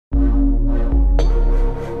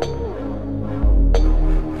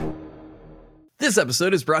This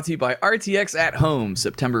episode is brought to you by RTX at Home,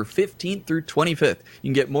 September 15th through 25th. You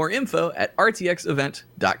can get more info at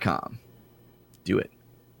rtxevent.com. Do it.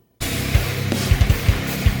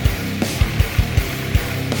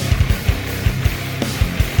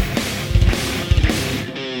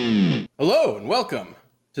 Hello and welcome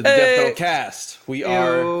to the Death Battle cast. We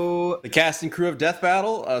are the cast and crew of Death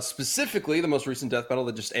Battle, specifically the most recent Death Battle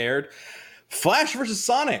that just aired, Flash vs.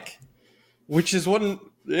 Sonic, which is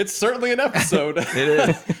it's certainly an episode. It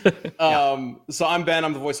is. So I'm Ben,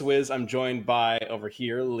 I'm the voice of Wiz. I'm joined by, over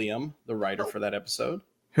here, Liam, the writer for that episode.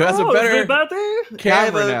 Who has a better camera I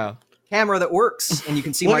have now? Camera that works, and you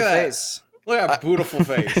can see Look my at that. face. Look at that beautiful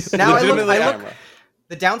face. Now I Legitimately look- camera.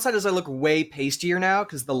 The downside is I look way pastier now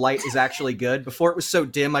because the light is actually good. Before it was so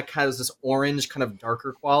dim, I kind of was this orange, kind of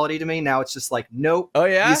darker quality to me. Now it's just like, nope. Oh,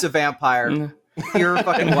 yeah? He's a vampire. Pure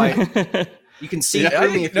fucking white. You can see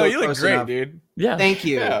through me if no, you you look look close great, enough. dude. Yeah. Thank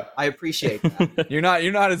you. Yeah. I appreciate that. You're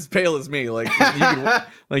not as pale as me. Like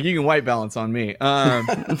you can white balance on me. No,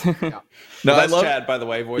 That's Chad, by the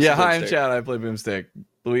way. Voice Yeah, of hi, I'm Boomstick. Chad. I play Boomstick.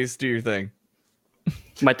 Luis, do your thing.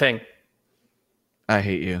 My thing. I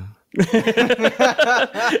hate you. Hey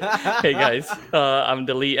guys, I'm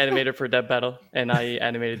the lead animator for Death Battle, and I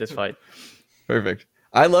animated this fight. Perfect.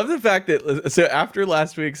 I love the fact that after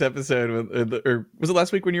last week's episode, or was it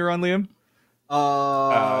last week when you were on, Liam?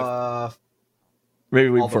 Maybe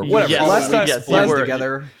week before. the- Whatever. Yes, last time, yes, Blends you were-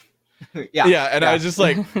 together. yeah, and I was just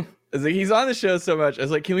like, I was like, he's on the show so much. I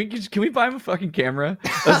was like, can we buy him a fucking camera?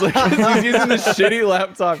 I was like, 'cause he's using this shitty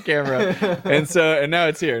laptop camera, and now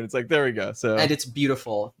it's here, and it's like, there we go. So And it's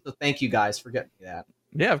beautiful. So thank you guys for getting me that.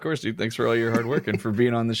 yeah, of course, dude. Thanks for all your hard work and for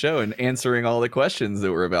being on the show and answering all the questions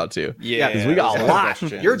that we're about to. Yeah, 'cause we got a those lot.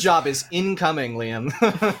 questions. Your job is incoming, Liam.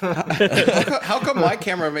 How come my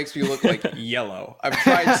camera makes me look like yellow? I've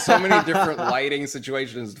tried so many different lighting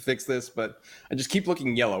situations to fix this, but I just keep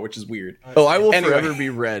looking yellow, which is weird. Oh, I will Anyway. forever be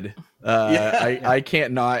red. I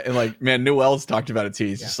can't not. And like, man, Noel's talked about it too.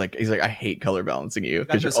 He's just like, I hate color balancing you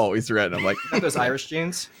because you're just- always red. And I'm like, Got those Irish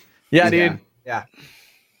jeans? yeah, dude. Yeah.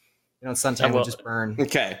 You know, suntan will- would just burn.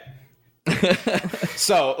 Okay.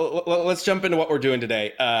 So let's jump into what we're doing today,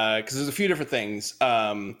 because there's a few different things.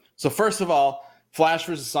 So first of all, Flash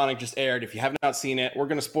vs. Sonic just aired. If you have not seen it, we're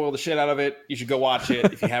going to spoil the shit out of it. You should go watch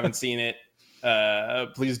it. If you haven't seen it,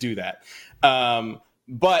 please do that.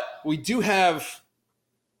 But we do have,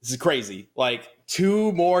 this is crazy, like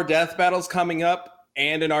 2 more death battles coming up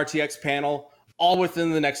and an RTX panel all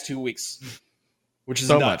within the next 2 weeks. Which is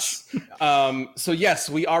So nuts. So yes,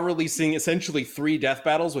 we are releasing essentially 3 death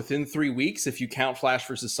battles within 3 weeks, if you count Flash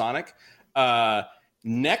versus Sonic.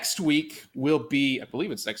 Next week will be, I believe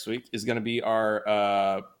it's next week, is going to be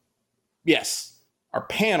our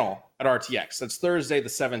panel at RTX. That's Thursday the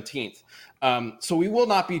 17th. So we will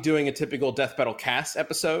not be doing a typical Death Battle cast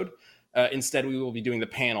episode. Instead, we will be doing the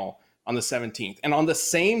panel on the 17th. And on the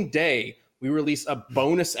same day, we release a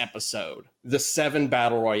bonus episode, The 7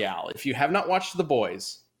 Battle Royale. If you have not watched The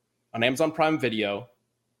Boys on Amazon Prime Video,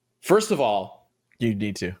 first of all, You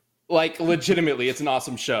need to. like legitimately, it's an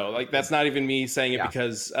awesome show. Like that's not even me saying it Yeah.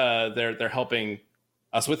 because they're helping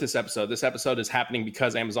us with this episode. This episode is happening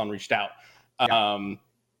because Amazon reached out.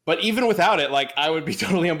 But even without it, like I would be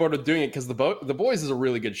totally on board with doing it because The Boys is a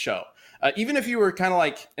really good show. Even if you were kind of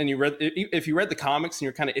like, and if you read the comics and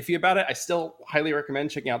you're kind of iffy about it, I still highly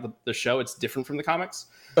recommend checking out the show. It's different from the comics.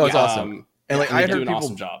 Oh, it's awesome. And like, they I had do heard an people.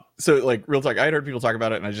 awesome job. So like, real talk. I had heard people talk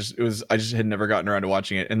about it, and I just had never gotten around to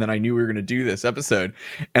watching it. And then I knew we were going to do this episode,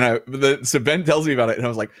 and so Ben tells me about it, and I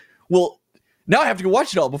was like, well, now I have to go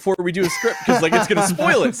watch it all before we do a script because like it's going to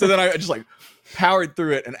spoil it. So then I just like powered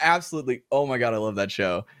through it, and absolutely, oh my god, I love that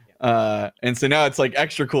show. And so now it's like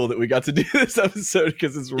extra cool that we got to do this episode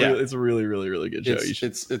because it's a really, really, really good show.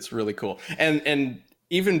 It's really cool. And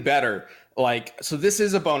even better, like, so this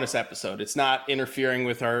is a bonus episode. It's not interfering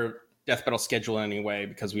with our Death Battle schedule in any way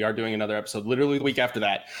because we are doing another episode literally the week after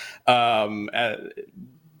that,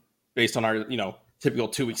 based on our, typical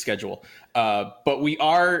 2-week schedule. But we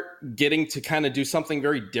are getting to kind of do something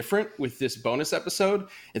very different with this bonus episode.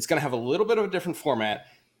 It's going to have a little bit of a different format.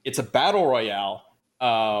 It's a battle royale.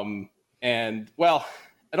 And well,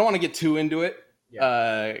 I don't want to get too into it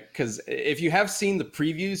because if you have seen the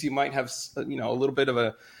previews, you might have a little bit of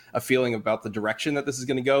a feeling about the direction that this is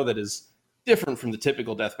going to go that is different from the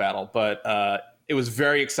typical death battle. But it was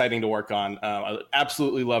very exciting to work on. I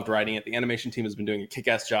absolutely loved writing it. The animation team has been doing a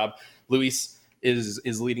kick-ass job. Luis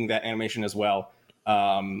is leading that animation as well.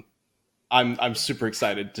 I'm super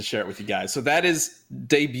excited to share it with you guys. So that is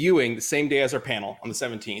debuting the same day as our panel on the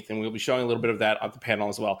 17th, and we'll be showing a little bit of that at the panel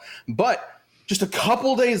as well. But just a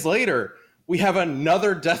couple days later, we have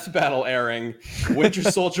another death battle airing, Winter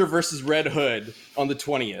Soldier versus Red Hood on the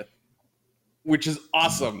 20th, which is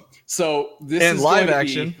awesome. So this And is live going to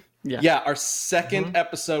action. be, Yeah. our second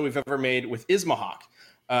episode we've ever made with Ismahawk,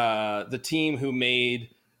 the team who made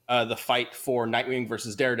the fight for Nightwing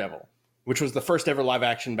versus Daredevil, which was the first ever live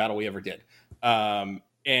action battle we ever did. And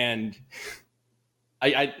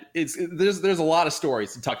there's a lot of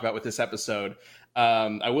stories to talk about with this episode.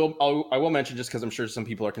 I will mention, just because I'm sure some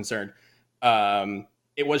people are concerned.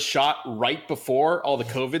 It was shot right before all the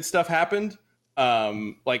COVID stuff happened.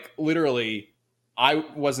 Like literally, I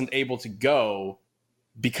wasn't able to go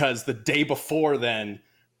because the day before then,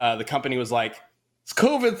 the company was like, "This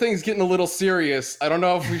COVID thing's getting a little serious. I don't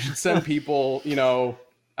know if we should send people,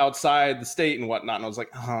 outside the state and whatnot." And I was like,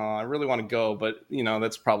 I really want to go, but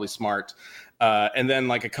that's probably smart. And then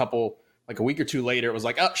like a week or two later, it was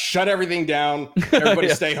like, shut everything down. Everybody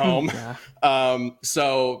stay home. Yeah.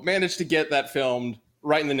 So managed to get that filmed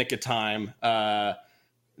right in the nick of time.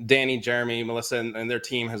 Danny, Jeremy, Melissa, and their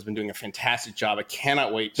team has been doing a fantastic job. I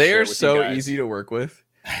cannot wait to They share are with you so guys. easy to work with.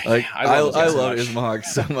 Like I love I those guys so love much. Ismahawk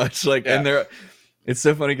so much. Like, Yeah. and it's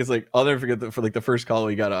so funny because like I'll never forget that for like the first call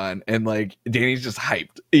we got on, and like Danny's just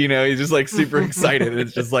hyped. He's just like super excited, and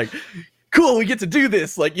it's just like, cool, we get to do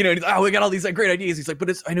this. Like, he's, we got all these like great ideas. He's like, but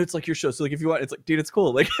I know it's like your show, so like if you want, it's like, dude, it's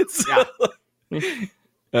cool. Like, it's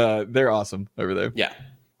they're awesome over there. Yeah.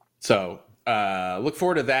 So look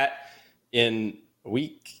forward to that in a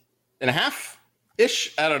week and a half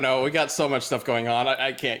ish. I don't know. We got so much stuff going on.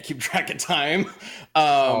 I can't keep track of time.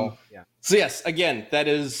 Yeah. So yes, again, that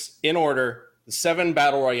is in order. The 7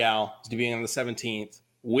 Battle Royale is to be on the 17th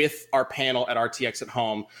with our panel at RTX at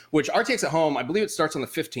Home, which RTX at Home, I believe it starts on the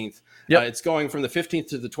 15th. Yep. It's going from the 15th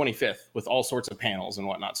to the 25th with all sorts of panels and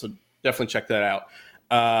whatnot. So definitely check that out.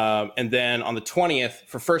 And then on the 20th,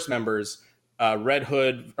 for first members, Red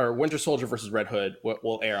Hood or Winter Soldier versus Red Hood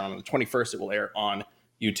will air on the 21st. It will air on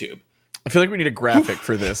YouTube. I feel like we need a graphic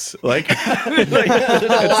for this. Like, it's like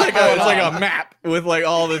a map with like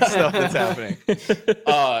all the stuff that's happening.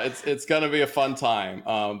 It's gonna be a fun time,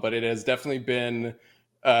 but it has definitely been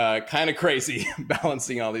kind of crazy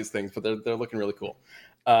balancing all these things. But they're looking really cool.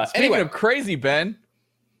 Speaking Anyway, of crazy, Ben,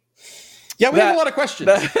 yeah, we have a lot of questions.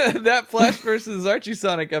 that Flash versus Archie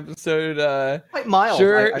Sonic episode, Quite mild.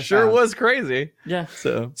 sure I sure found. was crazy. Yeah.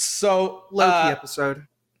 So So Low-key episode.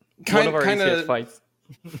 One of our kind easiest of fights.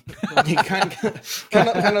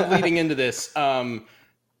 kind of leading into this. I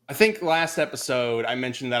think last episode I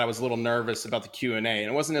mentioned that I was a little nervous about the Q&A, and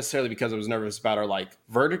it wasn't necessarily because I was nervous about our like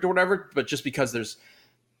verdict or whatever, but just because there's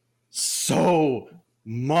so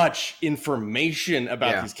much information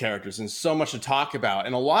about these characters and so much to talk about,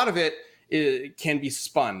 and a lot of it can be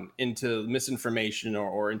spun into misinformation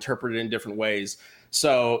or interpreted in different ways.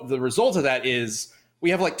 So the result of that is we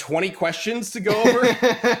have like 20 questions to go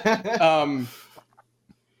over.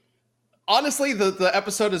 Honestly, the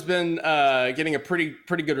episode has been getting a pretty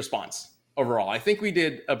good response overall. I think we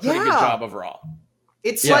did a pretty good job overall.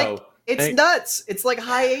 It's Yeah. like it's nuts. It's like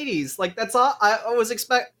high 80s. Like that's all I was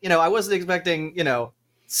I wasn't expecting,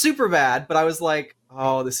 super bad, but I was like,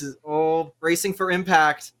 this is bracing for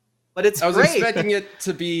impact. But it's I was great. expecting it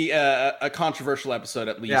to be a controversial episode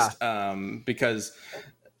at least, because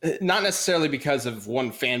not necessarily because of one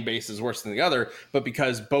fan base is worse than the other, but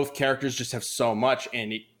because both characters just have so much,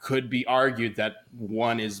 and it could be argued that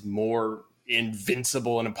one is more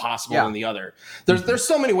invincible and impossible than the other. There's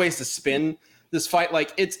so many ways to spin this fight.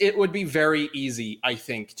 Like it would be very easy, I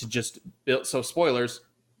think, to just build. So spoilers,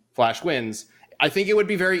 Flash wins. I think it would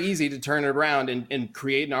be very easy to turn it around and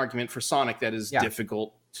create an argument for Sonic that is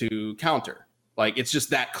difficult to counter. Like it's just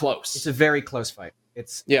that close. It's a very close fight.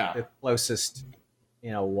 It's Yeah. the closest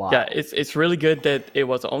in a while. Yeah, it's really good that it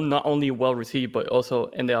was not only well received, but also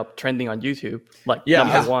ended up trending on YouTube. Like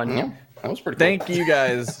number one. Yeah, that was pretty cool. thank you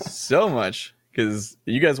guys so much, because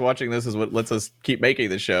you guys watching this is what lets us keep making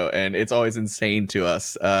the show, and it's always insane to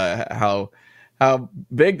us how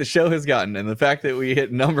big the show has gotten, and the fact that we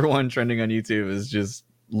hit number one trending on YouTube is just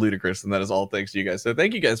ludicrous, and that is all thanks to you guys. So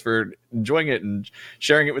thank you guys for enjoying it and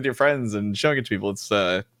sharing it with your friends and showing it to people. It's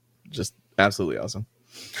just absolutely awesome.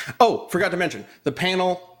 Oh, forgot to mention the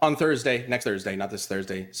panel on Thursday, next Thursday, not this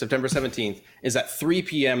Thursday, September 17th, is at 3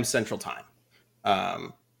 p.m. Central Time.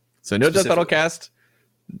 So no Death Specific- Battle cast,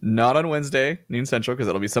 not on Wednesday, noon Central, because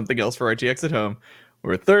that'll be something else for RTX at Home.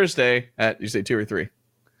 We're Thursday at, you say 2 or 3?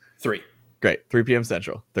 3. Great, 3 p.m.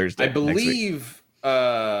 Central, Thursday. I next week. believe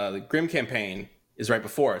the Grim campaign is right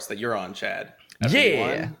before us that you're on, Chad.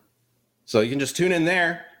 Yeah. So you can just tune in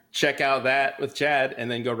there, check out that with Chad, and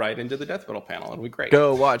then go right into the Death Battle panel. It'll be great.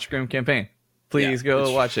 Go watch Grim Campaign. Please Yeah,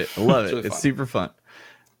 go watch it. I love it. really It's fun. super fun.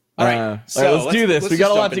 All right, let's do this. We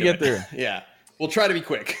got a lot to get through. Yeah, we'll try to be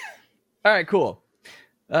quick. All right, cool.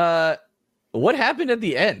 What happened at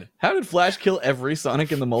the end? How did Flash kill every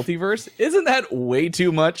Sonic in the multiverse? Isn't that way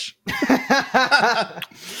too much?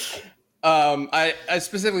 I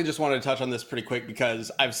specifically just wanted to touch on this pretty quick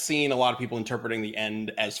because I've seen a lot of people interpreting the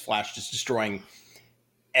end as Flash just destroying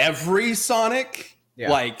every Sonic,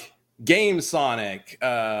 like Game Sonic,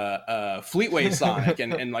 Fleetway Sonic,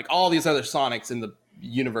 and like all these other Sonics in the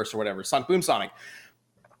universe or whatever, Sonic Boom Sonic.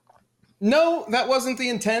 No, that wasn't the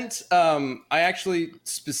intent. I actually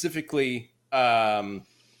specifically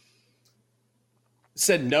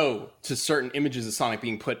said no to certain images of Sonic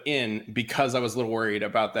being put in because I was a little worried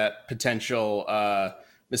about that potential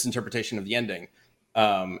misinterpretation of the ending.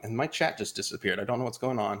 And my chat just disappeared. I don't know what's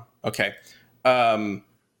going on. Okay.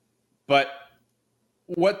 But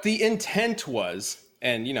what the intent was,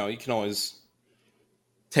 and you can always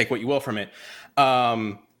take what you will from it,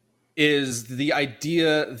 is the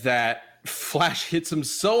idea that Flash hits him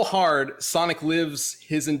so hard, Sonic lives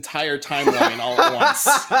his entire timeline all at once.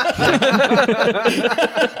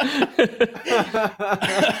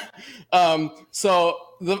 So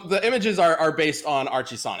the images are based on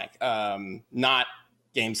Archie Sonic, not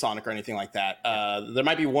Game Sonic or anything like that. There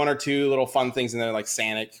might be one or two little fun things in there, like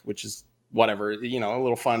Sonic, which is whatever, a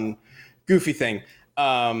little fun, goofy thing.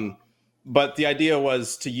 But the idea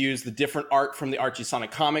was to use the different art from the Archie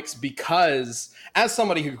Sonic comics because, as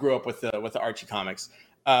somebody who grew up with the Archie comics,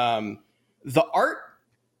 the art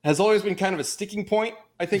has always been kind of a sticking point,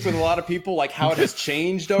 I think, with a lot of people, like how it has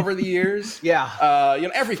changed over the years.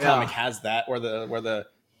 Every comic has that, where the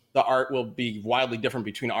art will be wildly different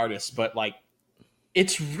between artists, but like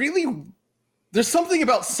it's really. There's something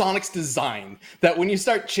about Sonic's design that when you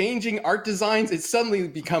start changing art designs, it suddenly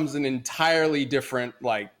becomes an entirely different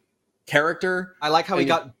character. I like how we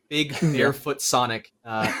got big barefoot Sonic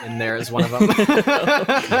in there as one of them.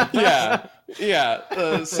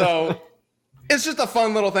 So it's just a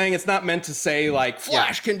fun little thing. It's not meant to say like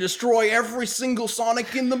Flash can destroy every single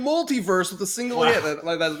Sonic in the multiverse with a single hit.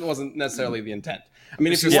 That wasn't necessarily the intent. I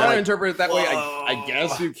mean, if you want to interpret it that way, I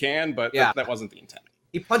guess you can, but that wasn't the intent.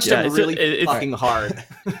 He punched him really fucking hard.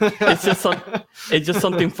 It's just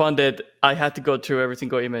something fun that I had to go through every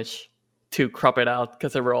single image to crop it out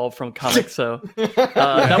because they were all from comics. So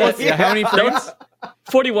that was how many frames?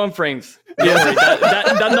 41 frames. Yeah,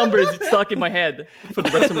 that number is stuck in my head for the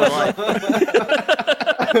rest of my life.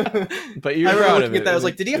 But you're proud of it. I was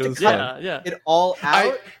like, did he have to cut it all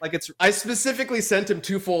out? I specifically sent him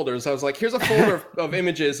 2 folders. I was like, here's a folder of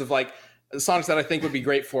images of like Sonics that I think would be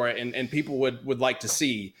great for it and people would like to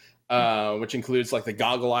see. Which includes like the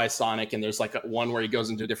goggle eye Sonic, and there's like one where he goes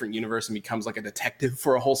into a different universe and becomes like a detective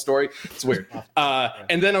for a whole story. It's weird.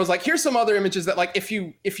 And then I was like, here's some other images that like if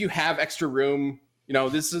you have extra room,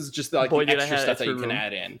 this is just like the extra stuff that you can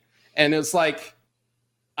add in. And it's like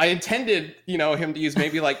I intended, him to use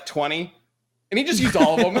maybe like 20, and he just used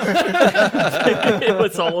all of them. It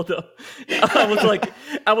was all of them.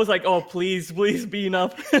 I was like, oh please be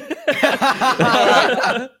enough.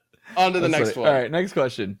 On to the next one. All right, next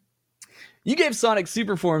question. You gave Sonic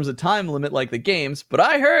super forms a time limit like the games, but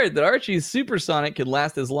I heard that Archie's Super Sonic can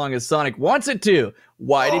last as long as Sonic wants it to.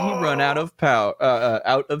 Why did he run out of power?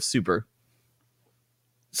 Out of super?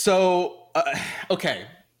 So, okay,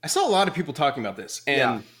 I saw a lot of people talking about this,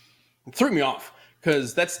 and it threw me off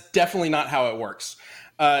because that's definitely not how it works.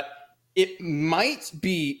 It might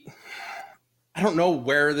be. I don't know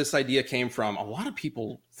where this idea came from. A lot of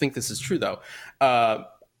people think this is true, though.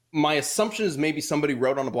 My assumption is maybe somebody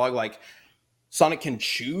wrote on a blog like Sonic can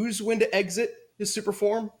choose when to exit his super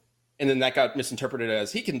form, and then that got misinterpreted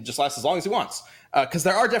as he can just last as long as he wants. Because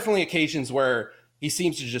there are definitely occasions where he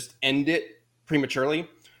seems to just end it prematurely.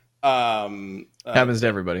 Happens to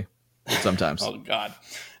everybody sometimes. Oh God.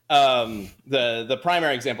 The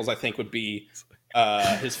primary examples I think would be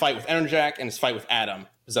his fight with Enerjack and his fight with Adam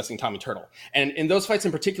possessing Tommy Turtle. And in those fights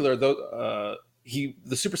in particular, the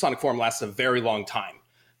supersonic form lasts a very long time.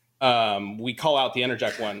 We call out the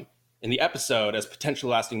Enerjack one in the episode as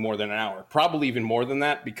potentially lasting more than an hour, probably even more than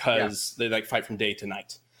that because they like fight from day to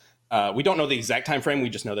night. We don't know the exact time frame. We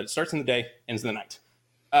just know that it starts in the day, ends in the night.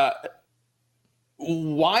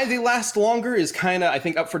 Why they last longer is kind of, I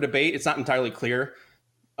think, up for debate. It's not entirely clear,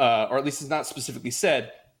 or at least it's not specifically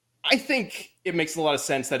said. I think it makes a lot of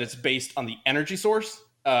sense that it's based on the energy source,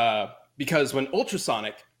 because when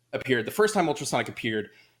Ultrasonic appeared, the first time Ultrasonic appeared,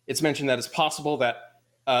 it's mentioned that it's possible that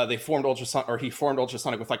he formed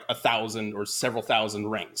Ultrasonic with like 1,000 or several thousand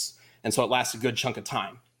rings, and so it lasts a good chunk of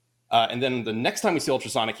time. And then the next time we see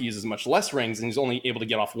Ultrasonic, he uses much less rings, and he's only able to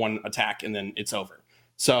get off one attack, and then it's over.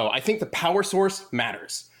 So I think the power source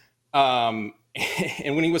matters. And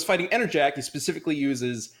when he was fighting Enerjack, he specifically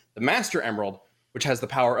uses the Master Emerald, which has the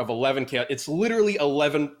power of 11 chaos. It's literally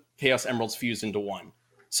 11 Chaos Emeralds fused into one.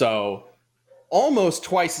 So almost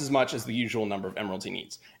twice as much as the usual number of emeralds he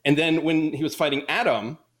needs. And then when he was fighting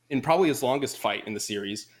Adam, in probably his longest fight in the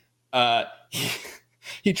series,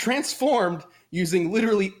 he transformed using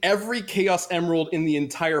literally every Chaos Emerald in the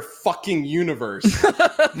entire fucking universe,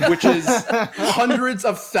 which is hundreds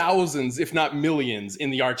of thousands, if not millions, in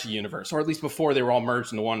the Archie universe, or at least before they were all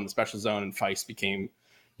merged into one in the Special Zone and Feist became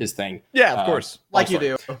his thing. Yeah, of course. Like you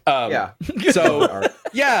do. Yeah. So,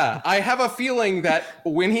 yeah, I have a feeling that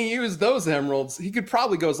when he used those emeralds, he could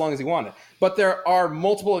probably go as long as he wanted. But there are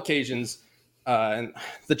multiple occasions, and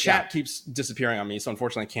the chat keeps disappearing on me, so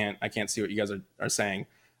unfortunately I can't see what you guys are saying.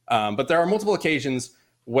 But there are multiple occasions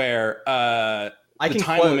where the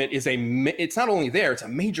time limit is it's not only there, it's a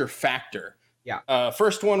major factor. Yeah.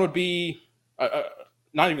 First one would be,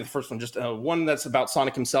 not even the first one, just one that's about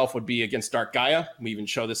Sonic himself would be against Dark Gaia. We even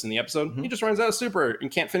show this in the episode. Mm-hmm. He just runs out of super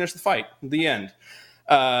and can't finish the fight. The end.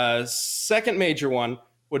 Second major one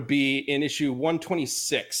would be in issue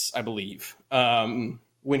 126, I believe, when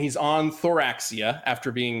he's on Thoraxia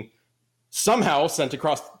after being somehow sent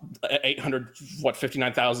across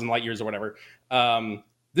 59,000 light years or whatever.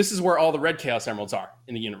 This is where all the red Chaos Emeralds are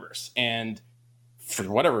in the universe. And for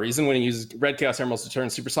whatever reason, when he uses red Chaos Emeralds to turn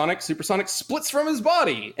Supersonic splits from his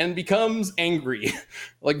body and becomes angry,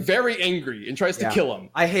 like very angry, and tries to kill him.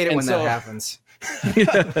 I hate it when that happens.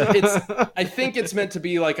 I think it's meant to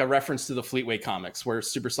be like a reference to the Fleetway comics where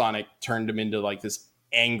Supersonic turned him into like this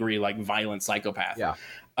angry, like violent psychopath. Yeah.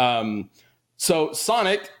 So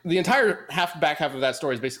Sonic, the entire back half of that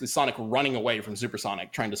story is basically Sonic running away from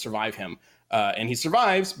Supersonic, trying to survive him. And he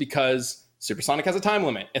survives because Supersonic has a time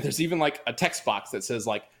limit. And there's even like a text box that says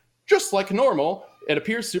like, just like normal, it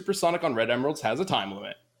appears Supersonic on Red Emeralds has a time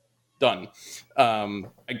limit. Done.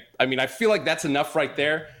 I mean, I feel like that's enough right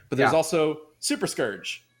there, but there's also Super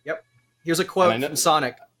Scourge. Yep. Here's a quote from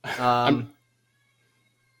Sonic.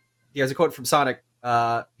 Here's a quote from Sonic,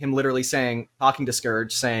 him literally talking to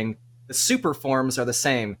Scourge, saying, "The super forms are the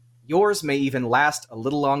same. Yours may even last a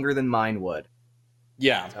little longer than mine would."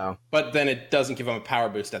 Yeah, but then it doesn't give him a power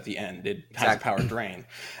boost at the end. It has a power drain.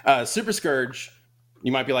 Super Scourge,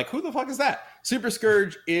 you might be like, who the fuck is that? Super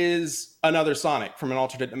Scourge is another Sonic from an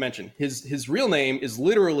alternate dimension. His real name is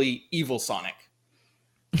literally Evil Sonic.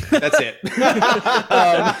 That's it.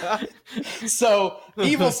 So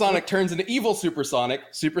Evil Sonic turns into Evil Supersonic,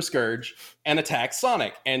 Super Scourge, and attacks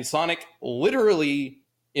Sonic. And Sonic literally,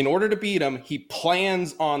 in order to beat him, he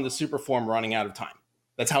plans on the super form running out of time.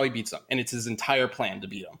 That's how he beats him. And it's his entire plan to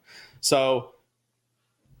beat him. So,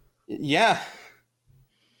 yeah.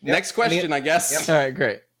 Yep. Next question, I guess. Yep. All right,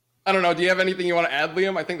 great. I don't know. Do you have anything you want to add,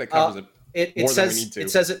 Liam? I think that covers it. It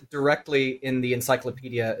says it directly in the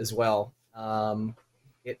encyclopedia as well.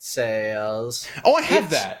 It says... Oh, I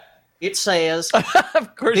have that. It says,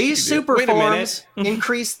 of course these super forms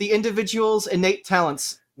increase the individual's innate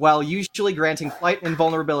talents while usually granting flight and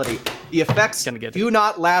vulnerability. The effects do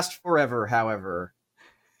not last forever, however.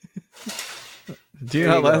 Do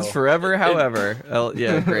not last forever, however.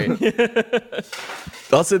 Yeah, great.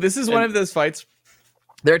 Also, this is one of those fights.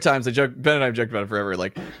 There are times Ben and I have joked about it forever.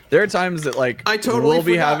 Like, there are times that like we'll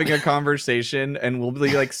be having a conversation and we'll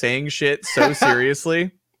be like saying shit so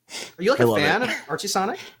seriously. Are you like a fan of Archie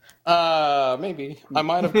Sonic? Maybe. I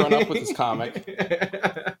might have grown up with this comic.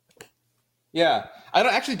 Yeah, I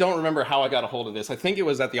actually don't remember how I got a hold of this. I think it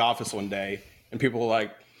was at the office one day, and people were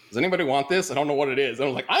like, "Does anybody want this?" I don't know what it is. And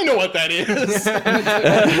I was like, "I know what that is."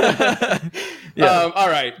 All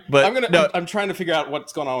right, but I'm trying to figure out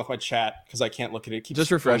what's going on with my chat because I can't look at it. It keeps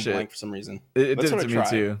just refresh it blank for some reason. It did it to me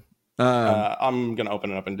too. I'm gonna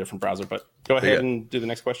open it up in a different browser, but go ahead and do the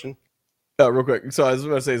next question. Oh, real quick. So I was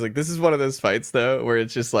about to say, is like, this is one of those fights though, where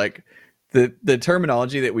it's just like the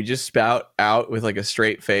terminology that we just spout out with like a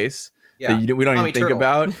straight face. Yeah. That we don't even think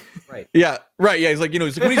about. Right. Yeah. Right. Yeah. He's like, when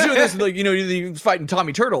he's doing this, like, he's fighting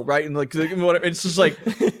Tommy Turtle, right? And like, whatever. It's just like,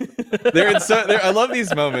 I love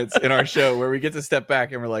these moments in our show where we get to step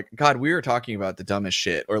back and we're like, God, we were talking about the dumbest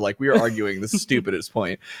shit, or like we were arguing the stupidest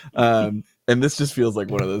point. And this just feels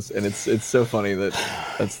like one of those, and it's so funny that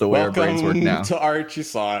that's the way our brains work now. To Archie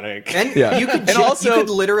Sonic. And you could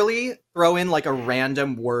literally throw in like a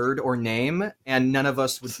random word or name, and none of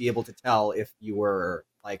us would be able to tell if you were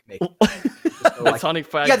like making Sonic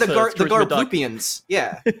Facts. Yeah, the Garblupians.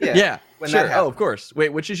 Yeah. When sure. Oh, of course. Wait,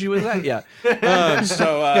 which issue was that? Yeah. And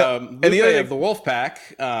the other of the Wolfpack.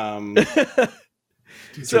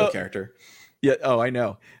 He's a character. Yeah. Oh, I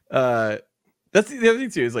know. That's the other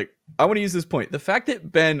thing too. Is like I want to use this point. The fact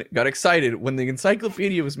that Ben got excited when the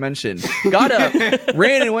encyclopedia was mentioned, got up,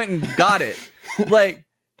 ran and went and got it. Like,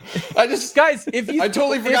 guys, if you, I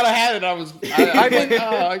totally forgot I had it.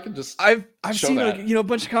 I could just. I've show seen that. like, a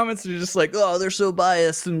bunch of comments that are just like, oh, they're so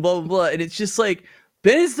biased and blah blah blah, and it's just like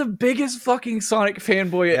Ben is the biggest fucking Sonic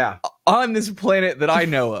fanboy on this planet that I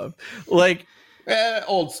know of. Like,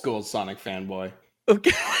 old school Sonic fanboy.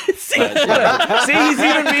 okay, see, he's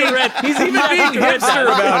even being hipster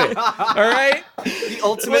about it. All right, The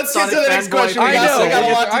ultimate Let's get Sonic to the next fanboy. question. I know. We got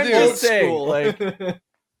a lot to I'm do. just saying, like,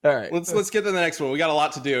 all right, Let's get to the next one. We got a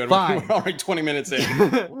lot to do, and Fine. we're already 20 minutes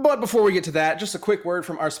in. But before we get to that, just a quick word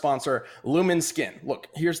from our sponsor, Lumen Skin. Look,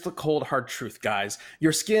 here's the cold hard truth, guys.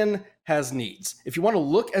 Your skin has needs. If you want to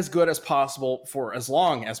look as good as possible for as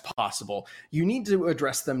long as possible, you need to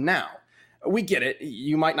address them now. We get it.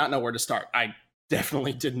 You might not know where to start. I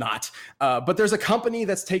definitely did not. But there's a company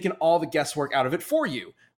that's taken all the guesswork out of it for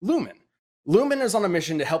you, Lumen. Lumen is on a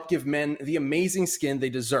mission to help give men the amazing skin they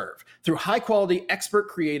deserve through high-quality,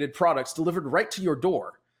 expert-created products delivered right to your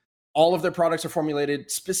door. All of their products are formulated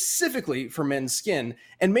specifically for men's skin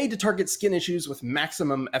and made to target skin issues with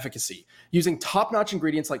maximum efficacy, using top-notch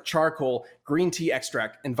ingredients like charcoal, green tea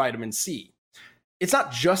extract, and vitamin C. It's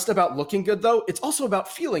not just about looking good, though. It's also about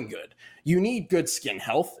feeling good. You need good skin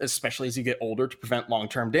health, especially as you get older, to prevent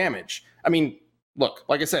long-term damage. I mean, look,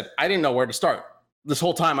 like I said, I didn't know where to start. This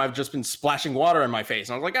whole time I've just been splashing water in my face.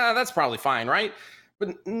 And I was like, that's probably fine, right? But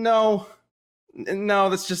no,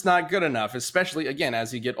 that's just not good enough, especially, again,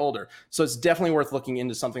 as you get older. So it's definitely worth looking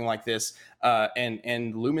into something like this.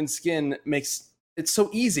 And Lumen Skin makes it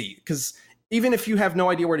so easy, because even if you have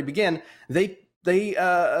no idea where to begin, they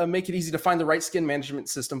make it easy to find the right skin management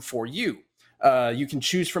system for you. You can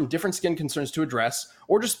choose from different skin concerns to address,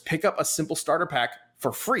 or just pick up a simple starter pack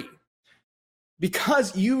for free.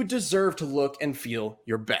 Because you deserve to look and feel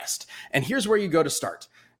your best. And here's where you go to start.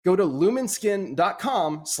 Go to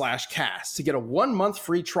lumenskin.com/cast to get a 1-month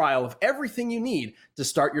free trial of everything you need to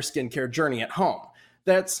start your skincare journey at home.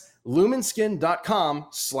 That's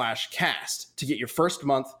lumenskin.com/cast to get your first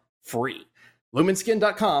month free.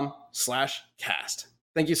 lumenskin.com/cast.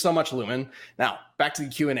 Thank you so much, Lumen. Now, back to the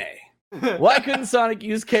Q&A. why couldn't Sonic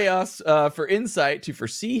use Chaos for insight to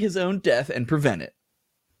foresee his own death and prevent it?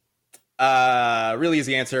 Really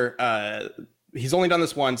easy answer. He's only done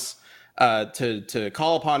this once. To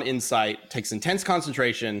call upon insight takes intense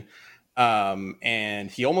concentration,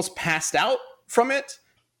 and he almost passed out from it.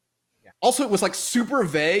 Yeah. Also, it was like super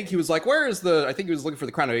vague. He was like, "Where is the?" I think he was looking for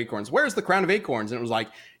the Crown of Acorns. Where's the Crown of Acorns? And it was like,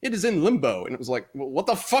 "It is in limbo." And it was like, well, "What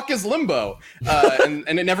the fuck is limbo?" And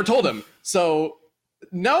it never told him. So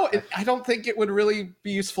no, I don't think it would really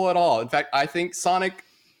be useful at all. In fact, I think Sonic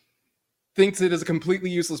thinks it is a completely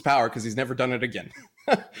useless power because he's never done it again.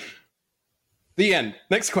 The end.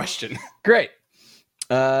 Next question. Great.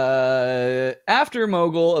 After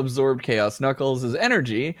Mogul absorbed Chaos Knuckles'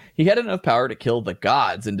 energy, he had enough power to kill the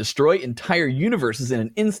gods and destroy entire universes in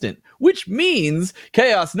an instant, which means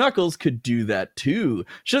Chaos Knuckles could do that too.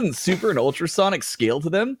 Shouldn't Super and Ultrasonic scale to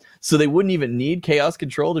them so they wouldn't even need Chaos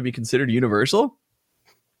Control to be considered universal?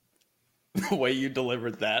 The way you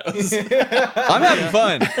delivered that was... I'm having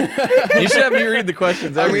fun. You should have me read the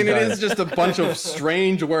questions every time. It is just a bunch of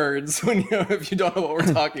strange words when if you don't know what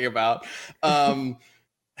we're talking about.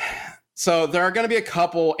 So there are going to be a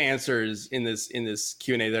couple answers in this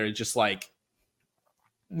Q&A that are just like,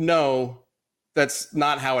 no, that's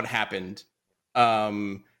not how it happened.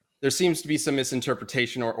 There seems to be some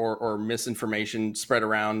misinterpretation or misinformation spread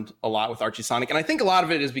around a lot with Archie Sonic, and I think a lot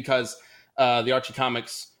of it is because the Archie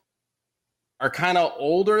comics are kind of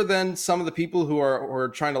older than some of the people who are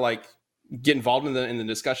trying to like get involved in the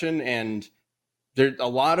discussion, and there a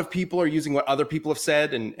lot of people are using what other people have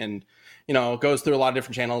said, and you know, it goes through a lot of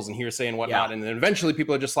different channels and hearsay and whatnot, and then eventually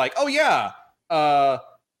people are just like, oh yeah,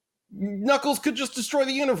 Knuckles could just destroy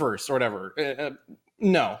the universe or whatever.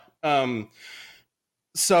 No.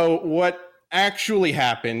 So what actually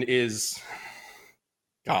happened is,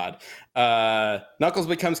 Knuckles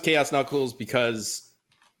becomes Chaos Knuckles because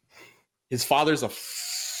his father's a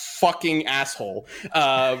fucking asshole.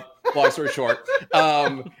 Long story short.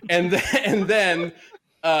 And then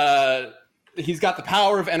he's got the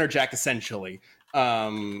power of Enerjack, essentially.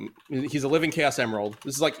 He's a living Chaos Emerald.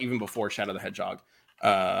 This is like even before Shadow the Hedgehog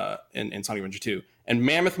in Sonic Adventure 2. And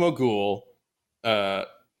Mammoth Mogul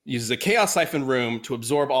uses a Chaos Siphon Room to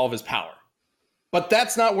absorb all of his power. But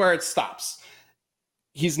that's not where it stops.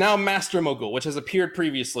 He's now Master Mogul, which has appeared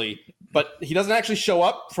previously, but he doesn't actually show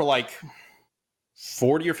up for like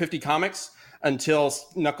 40 or 50 comics until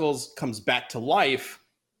Knuckles comes back to life,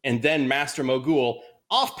 and then Master Mogul,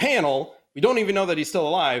 off panel, we don't even know that he's still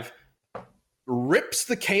alive, rips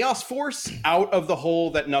the Chaos Force out of the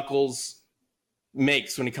hole that Knuckles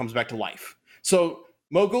makes when he comes back to life. So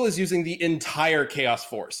Mogul is using the entire Chaos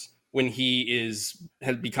Force when he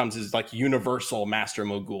becomes his like universal Master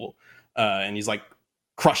Mogul, and he's like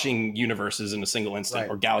crushing universes in a single instant,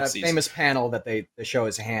 or galaxies. That famous panel that they show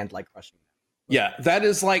his hand like crushing. Yeah, that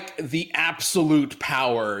is like the absolute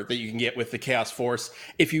power that you can get with the Chaos Force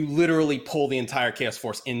if you literally pull the entire Chaos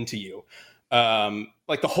Force into you.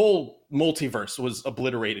 Like the whole multiverse was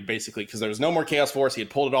obliterated basically because there was no more Chaos Force. He had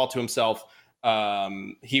pulled it all to himself.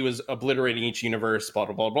 He was obliterating each universe, blah,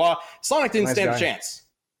 blah, blah, blah. Sonic didn't stand a chance.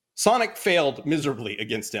 Sonic failed miserably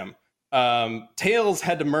against him. Tails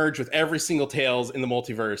had to merge with every single Tails in the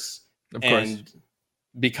multiverse and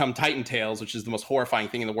become Titan Tails, which is the most horrifying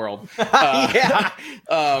thing in the world. We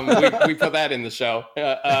put that in the show.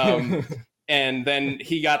 And then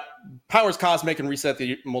he got powers cosmic and reset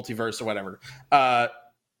the multiverse or whatever. A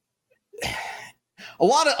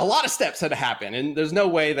lot of steps had to happen, and there's no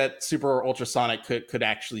way that Super or Ultrasonic could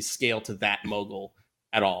actually scale to that Mogul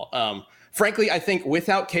at all. Frankly, I think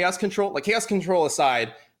without Chaos Control, like Chaos Control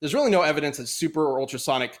aside, there's really no evidence that Super or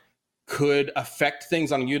Ultrasonic could affect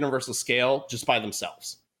things on a universal scale just by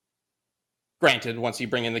themselves. Granted, once you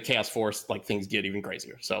bring in the Chaos Force, like things get even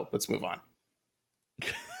crazier. So let's move on.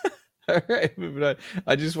 All right, moving on.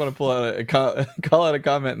 I just want to pull out call out a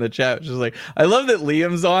comment in the chat, which is like, I love that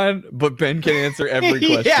Liam's on, but Ben can answer every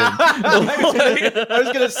question. Yeah, I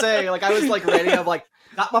was gonna say, like, I was like ready. I'm like,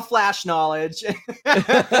 got my Flash knowledge. All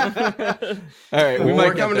right,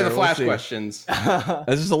 we're coming to the Flash questions.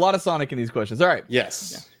 There's just a lot of Sonic in these questions. All right.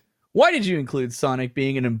 Yes. Yeah. Why did you include Sonic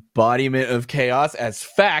being an embodiment of chaos as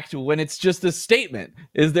fact when it's just a statement?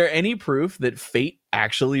 Is there any proof that fate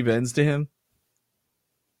actually bends to him?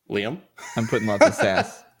 Liam? I'm putting lots of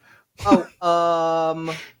sass.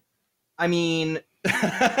 I mean...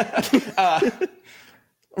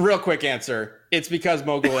 real quick answer. It's because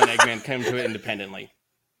Mogul and Eggman came to it independently.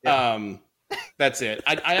 Yeah. That's it.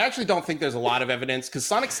 I actually don't think there's a lot of evidence because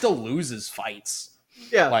Sonic still loses fights.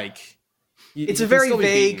 Yeah. Like, it's a very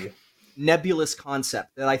vague, nebulous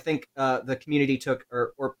concept that I think the community took,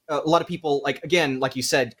 or a lot of people, like, again, like you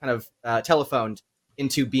said, kind of telephoned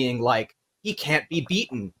into being like, he can't be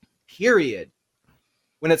beaten, period.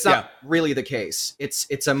 When it's not really the case.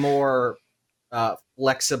 It's a more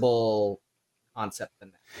flexible concept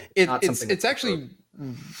than that. It's actually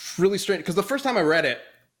really strange because the first time I read it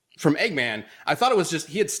from Eggman, I thought it was just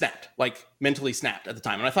he had snapped, like mentally snapped at the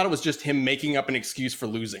time, and I thought it was just him making up an excuse for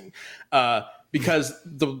losing, because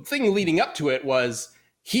the thing leading up to it was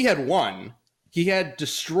he had won, he had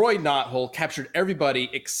destroyed Knothole, captured everybody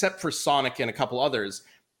except for Sonic and a couple others.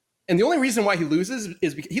 And the only reason why he loses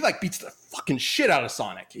is because he like beats the fucking shit out of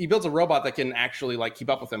Sonic. He builds a robot that can actually like keep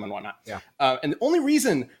up with him and whatnot. Yeah. And the only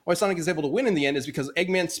reason why Sonic is able to win in the end is because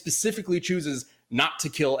Eggman specifically chooses not to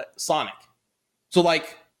kill Sonic. So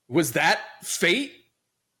like, was that fate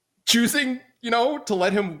choosing, to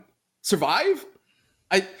let him survive?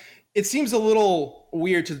 It seems a little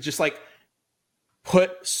weird to just like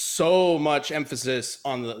put so much emphasis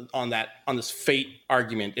on this fate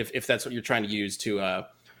argument if that's what you're trying to use to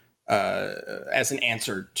as an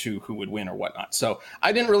answer to who would win or whatnot. So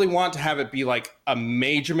I didn't really want to have it be like a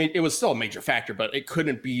major, it was still a major factor, but it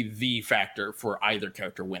couldn't be the factor for either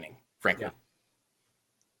character winning, frankly. Yeah.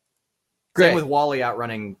 Great. Same with Wally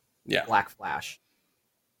outrunning Black Flash.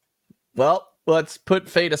 Well, let's put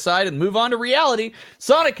fate aside and move on to reality.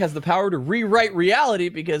 Sonic has the power to rewrite reality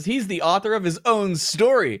because he's the author of his own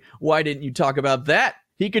story. Why didn't you talk about that?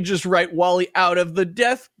 He could just write Wally out of the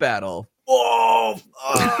death battle. Oh,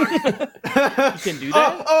 You can do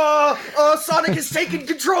that? Sonic has taken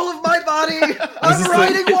control of my body. I'm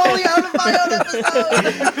writing Wally out of my own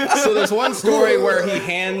episode. So there's one story where he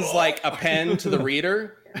hands like a pen to the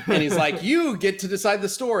reader and he's like, you get to decide the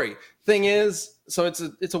story. Thing is, so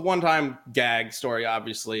it's a one-time gag story,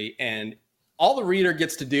 obviously, and all the reader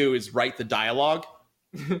gets to do is write the dialogue.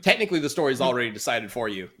 Technically, the story is already decided for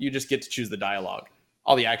you. You just get to choose the dialogue.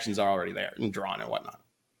 All the actions are already there and drawn and whatnot.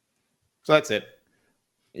 So that's it.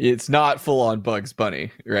 It's not full on Bugs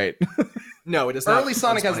Bunny, right? No, it is not. Early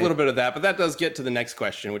Sonic has a little bit of that, but that does get to the next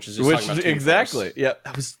question, which is just talking about exactly. Yeah,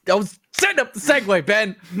 I was setting up the segue,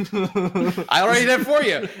 Ben. I already did for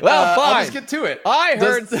you. Well, fine. I'll just get to it. I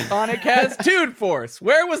heard Sonic has Toon Force.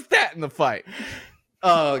 Where was that in the fight?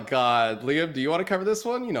 Oh God, Liam, do you want to cover this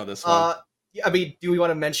one? You know this one. I mean, do we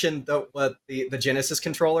want to mention the Genesis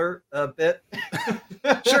controller bit?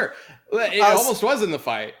 Sure. It almost was in the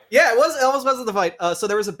fight. Yeah, it almost was in the fight. So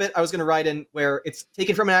there was a bit I was going to write in where it's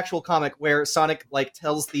taken from an actual comic where Sonic like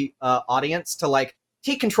tells the audience to like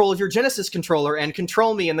take control of your Genesis controller and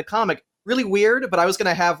control me in the comic. really weird, but I was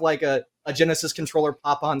gonna have like a Genesis controller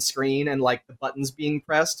pop on screen and like the buttons being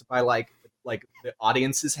pressed by like the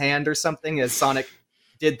audience's hand or something as Sonic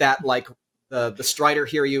did that like the Strider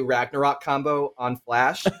Hiryu Ragnarok combo on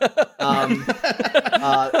Flash. There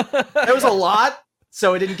was a lot,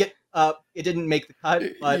 so it didn't make the cut.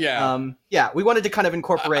 But we wanted to kind of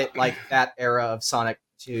incorporate like that era of Sonic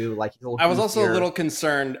to like. I was also a little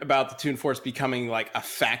concerned about the Toon Force becoming like a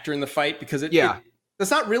factor in the fight because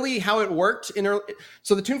that's not really how it worked in early.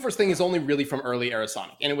 So the Toon Force thing is only really from early era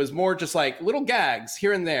Sonic, and it was more just like little gags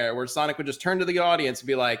here and there where Sonic would just turn to the audience and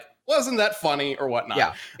be like, "Wasn't that funny?" or whatnot.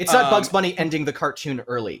 Yeah, it's not Bugs Bunny ending the cartoon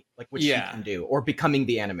early, like which you can do, or becoming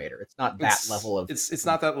the animator. It's not that level of. It's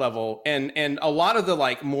not that level, and a lot of the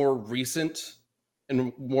like more recent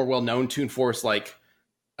and more well known Toon Force like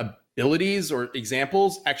abilities or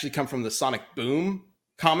examples actually come from the Sonic Boom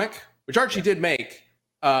comic, which Archie did make.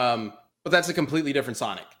 But that's a completely different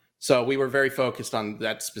Sonic. So we were very focused on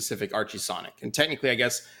that specific Archie Sonic. And technically, I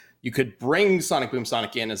guess you could bring Sonic Boom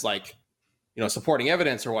Sonic in as like, supporting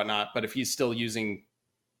evidence or whatnot. But if he's still using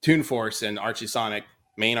Toon Force and Archie Sonic,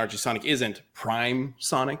 main Archie Sonic isn't Prime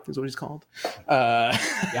Sonic is what he's called. Then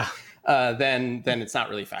it's not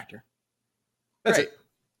really a factor. That's it.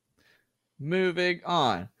 Moving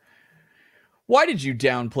on. Why did you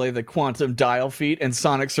downplay the quantum dial feat and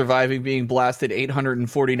Sonic surviving being blasted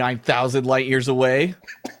 849,000 light years away?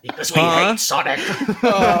 Because we hate Sonic.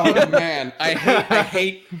 Oh man, I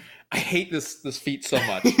hate this feat so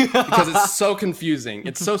much because it's so confusing.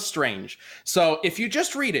 It's so strange. So if you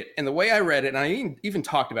just read it, and the way I read it, and I even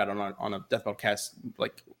talked about it on a Death Metal cast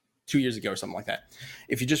like 2 years ago or something like that.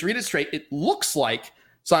 If you just read it straight, it looks like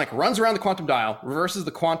Sonic runs around the quantum dial, reverses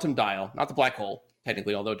the quantum dial, not the black hole.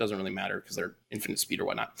 Technically, although it doesn't really matter because they're infinite speed or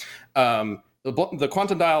whatnot. The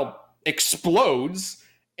quantum dial explodes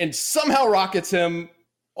and somehow rockets him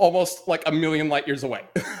almost like a million light years away.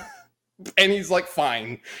 And he's like,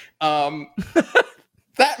 fine.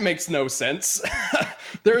 That makes no sense.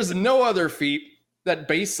 There is no other feat that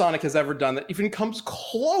base Sonic has ever done that even comes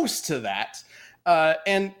close to that.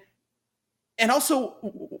 And also,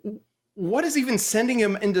 what is even sending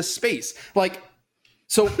him into space? Like,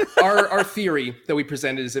 so our theory that we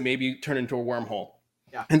presented is that maybe you turn into a wormhole.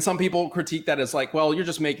 Yeah. And some people critique that as like, well, you're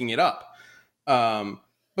just making it up.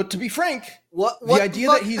 But to be frank, the idea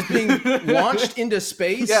that he's being launched into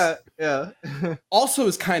space also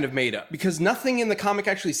is kind of made up because nothing in the comic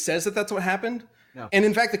actually says that that's what happened. No. And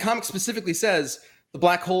in fact, the comic specifically says the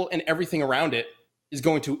black hole and everything around it is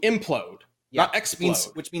going to implode, not explode.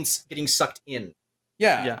 Which means getting sucked in.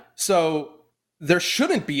 Yeah. So there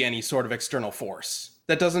shouldn't be any sort of external force.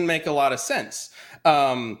 That doesn't make a lot of sense.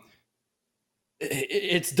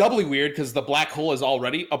 It's doubly weird because the black hole is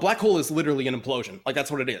a black hole is literally an implosion. Like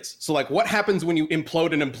that's what it is. So like what happens when you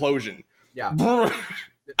implode an implosion? Yeah.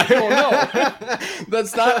 I don't know.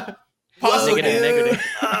 That's not possible. Negative.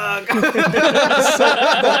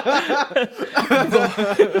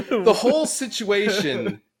 The whole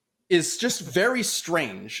situation is just very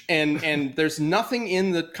strange, and there's nothing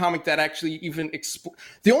in the comic that actually even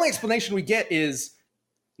the only explanation we get is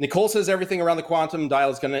Nicole says everything around the quantum dial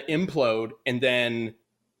is going to implode, and then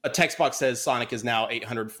a text box says Sonic is now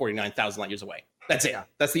 849,000 light years away. That's it. Yeah.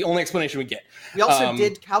 That's the only explanation we get. We also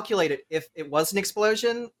did calculate it. If it was an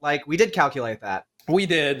explosion, like we did calculate that. We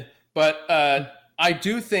did, but I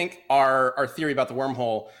do think our theory about the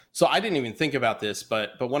wormhole. So I didn't even think about this,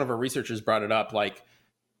 but one of our researchers brought it up. Like,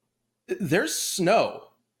 there's snow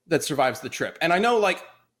that survives the trip, and I know, like,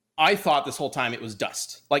 I thought this whole time it was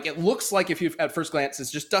dust. Like, it looks like if you at first glance,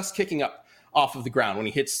 it's just dust kicking up off of the ground when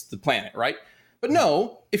he hits the planet, right? But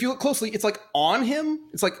no, if you look closely, it's like on him.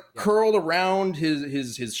 It's like curled around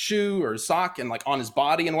his shoe or sock and like on his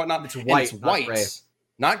body and whatnot. It's white,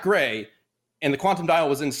 not gray. And the quantum dial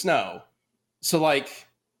was in snow. So like,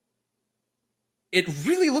 it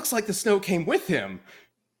really looks like the snow came with him.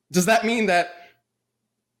 Does that mean that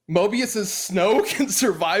Mobius's snow can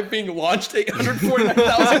survive being launched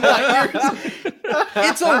 849,000 light years?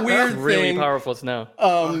 It's a weird really thing. Powerful snow.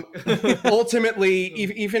 Ultimately,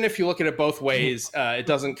 even if you look at it both ways, it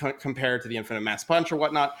doesn't compare to the Infinite Mass Punch or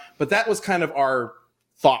whatnot. But that was kind of our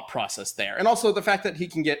thought process there, and also the fact that he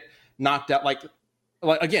can get knocked out. Like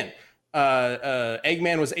again,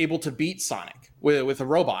 Eggman was able to beat Sonic with a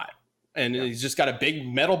robot, and he's just got a big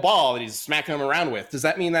metal ball that he's smacking him around with. Does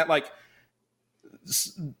that mean that like?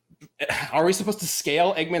 Are we supposed to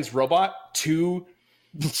scale Eggman's robot to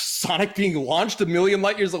Sonic being launched a million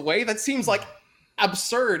light years away? That seems like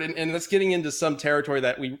absurd, and that's getting into some territory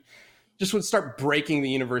that we just would start breaking the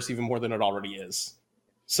universe even more than it already is.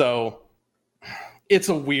 So it's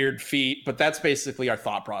a weird feat, but that's basically our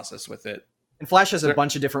thought process with it. And Flash has a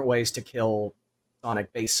bunch of different ways to kill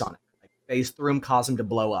Sonic, base Sonic. Like phase through him, cause him to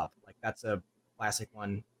blow up. Like that's a classic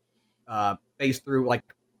one. Phase through, like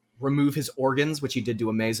remove his organs, which he did to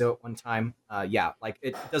Amazo at one time. Yeah, like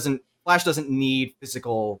Flash doesn't need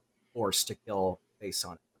physical force to kill base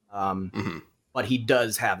Sonic. But he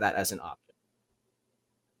does have that as an option.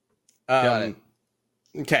 Got it.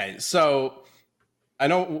 Okay, so I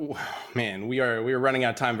know, man, we are running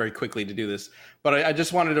out of time very quickly to do this, but I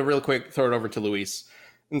just wanted to real quick throw it over to Luis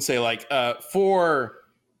and say, like, for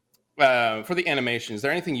the animation, is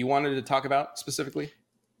there anything you wanted to talk about specifically?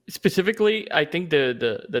 Specifically, I think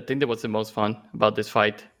the thing that was the most fun about this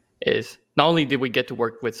fight is not only did we get to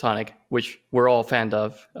work with Sonic, which we're all fans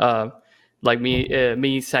of. Like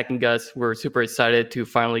me, Zack, and Gus were super excited to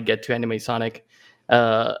finally get to animate Sonic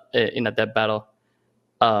in a death battle.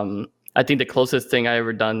 I think the closest thing I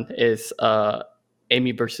ever done is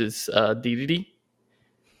Amy versus DDD.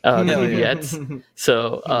 Yet.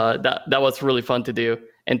 So that was really fun to do,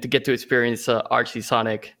 and to get to experience Archie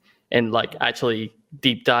Sonic and like actually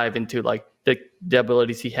deep dive into like the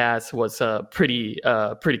abilities he has was pretty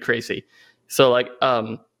crazy. So like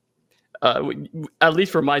at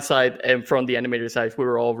least from my side and from the animator side, we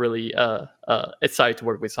were all really excited to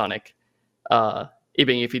work with Sonic,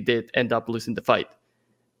 even if he did end up losing the fight.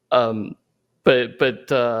 But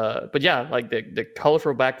yeah, like the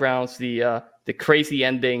colorful backgrounds, the crazy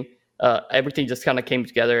ending, everything just kind of came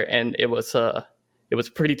together, and it was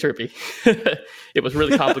pretty trippy. It was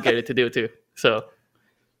really complicated to do too. So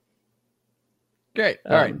great.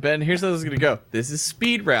 All right, Ben. Here's how this is gonna go. This is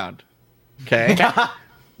speed round. Okay.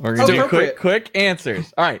 We're gonna do quick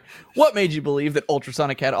answers. All right. What made you believe that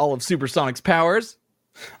Ultrasonic had all of Supersonic's powers?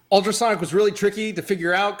 Ultrasonic was really tricky to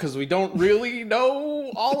figure out because we don't really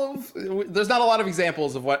know all of. There's not a lot of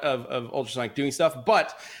examples of Ultrasonic doing stuff.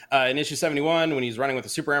 But in issue 71, when he's running with the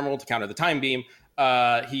Super Emerald to counter the Time Beam,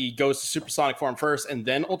 he goes to Supersonic form first and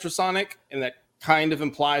then Ultrasonic, and that kind of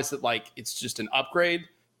implies that like it's just an upgrade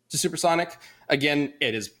to Supersonic. Again,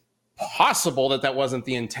 it is possible that wasn't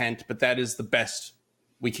the intent, but that is the best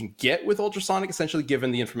we can get with Ultrasonic, essentially,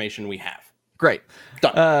 given the information we have. Great.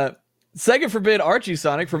 Done. Sega forbid Archie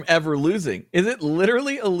Sonic from ever losing. Is it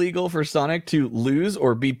literally illegal for Sonic to lose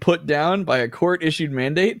or be put down by a court-issued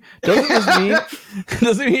mandate? Doesn't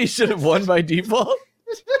this mean he should have won by default?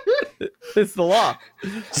 It's the law.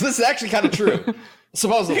 So this is actually kind of true.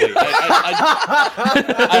 Supposedly. I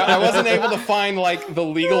wasn't able to find like the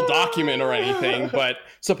legal document or anything, but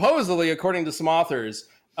supposedly, according to some authors,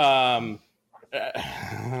 I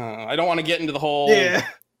don't want to get into the whole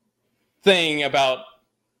thing about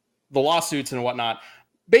the lawsuits and whatnot.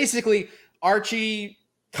 Basically, Archie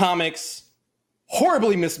comics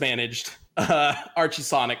horribly mismanaged Archie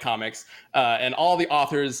Sonic comics, and all the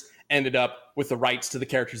authors ended up with the rights to the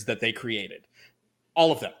characters that they created.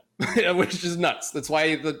 All of them, which is nuts. That's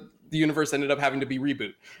why the universe ended up having to be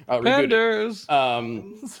rebooted. Penders.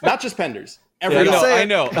 Not just Penders. I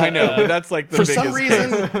know, but that's like the for biggest some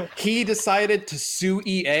reason he decided to sue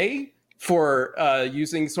EA for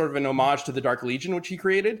using sort of an homage to the Dark Legion, which he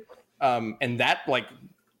created, and that like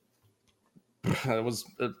was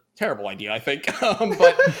a terrible idea, I think.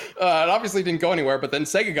 But it obviously didn't go anywhere. But then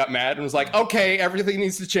Sega got mad and was like, "Okay, everything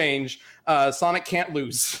needs to change. Sonic can't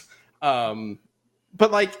lose."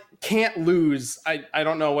 But like can't lose. I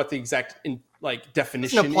don't know what the exact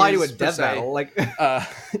definition doesn't apply is to a death battle. Like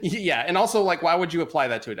yeah, and also like why would you apply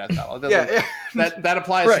that to a death battle? That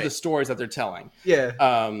applies to the stories that they're telling.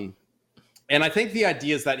 Yeah. And I think the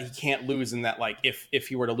idea is that he can't lose, and that like if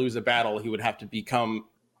he were to lose a battle, he would have to become,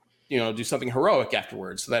 do something heroic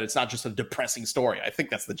afterwards, so that it's not just a depressing story. I think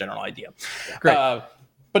that's the general idea. Great.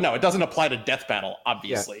 But no, it doesn't apply to death battle,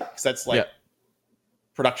 obviously, because that's like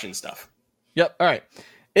production stuff. Yep. All right.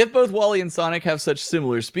 If both Wally and Sonic have such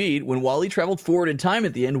similar speed, when Wally traveled forward in time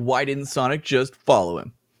at the end, why didn't Sonic just follow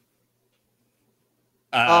him?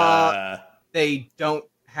 They don't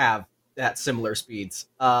have that similar speeds.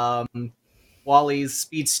 Wally's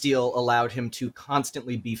speed steal allowed him to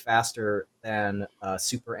constantly be faster than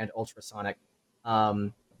Super and Ultrasonic.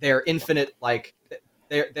 They're infinite, like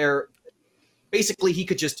they're basically he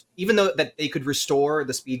could just, even though that they could restore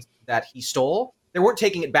the speed that he stole, they weren't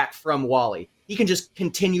taking it back from Wally. He can just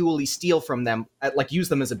continually steal from them, use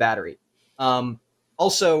them as a battery.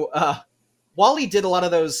 Also, Wally did a lot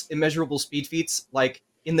of those immeasurable speed feats, like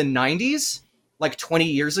in the 90s, like 20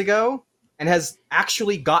 years ago, and has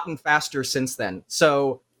actually gotten faster since then.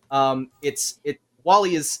 So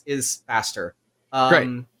Wally is faster.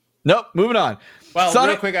 Great. Nope. Moving on. Well, Sonic...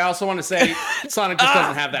 real quick, I also want to say Sonic just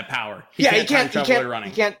doesn't have that power. He can't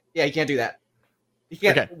do that. He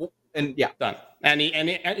can't, Okay. and yeah. Done. And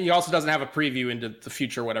he also doesn't have a preview into the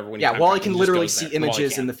future, whatever. When Yeah, time Wally travels, can he just literally goes see there. Wally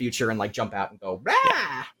images can. in the future and like jump out and go,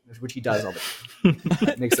 rah! Which he does all the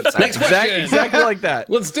time. Makes it sound Next question. Exactly like that.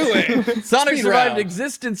 Let's do it. Sonic Speed survived round.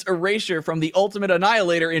 existence erasure from the Ultimate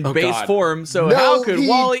Annihilator in Oh, base God. form, so No, how could he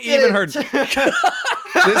Wally even hurt? didn't.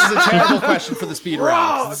 This is a terrible question for the speed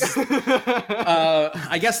round. Wrong.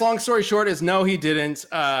 I guess long story short is no, he didn't.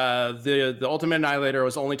 The Ultimate Annihilator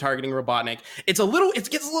was only targeting Robotnik. It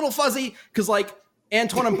gets a little fuzzy because like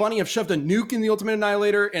Antoine and Bunny have shoved a nuke in the Ultimate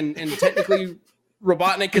Annihilator, and technically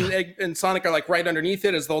Robotnik and Sonic are like right underneath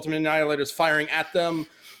it as the Ultimate Annihilator is firing at them.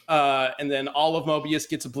 And then all of Mobius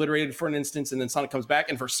gets obliterated for an instance, and then Sonic comes back,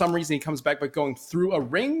 and for some reason he comes back by going through a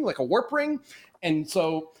ring, like a warp ring. And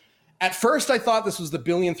so at first I thought this was the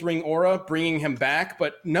billionth ring aura bringing him back,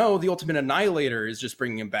 but no, the Ultimate Annihilator is just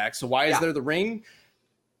bringing him back. So why is there the ring?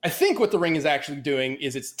 I think what the ring is actually doing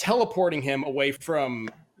is it's teleporting him away from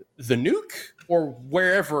the nuke or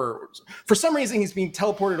wherever. For some reason, he's being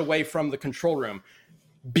teleported away from the control room,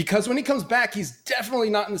 because when he comes back, he's definitely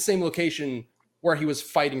not in the same location where he was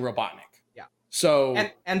fighting Robotnik. Yeah. So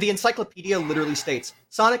and the encyclopedia literally states,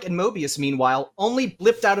 Sonic and Mobius, meanwhile, only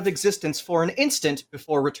blipped out of existence for an instant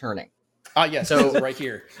before returning. yes, so right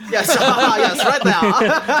here. Yes, yes, right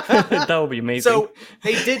now. That would be amazing. So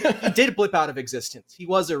he did blip out of existence. He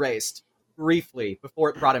was erased briefly before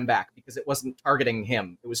it brought him back because it wasn't targeting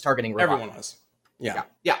him. It was targeting Robotnik. Everyone was. Yeah.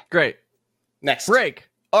 Yeah. Great. Next. Break.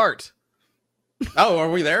 Art. Oh, are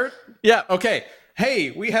we there? Yeah. Okay. Hey,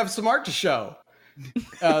 we have some art to show.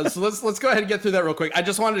 So let's go ahead and get through that real quick. I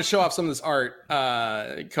just wanted to show off some of this art.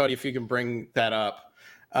 Cody, if you can bring that up.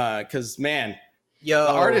 Because, man, Yo.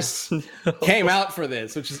 the artists came out for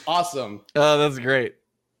this, which is awesome. Oh, that's great.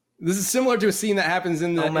 This is similar to a scene that happens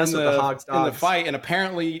in the, Don't mess with the Hogs in the dogs. fight. And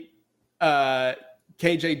apparently,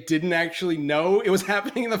 KJ didn't actually know it was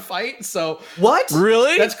happening in the fight. So What?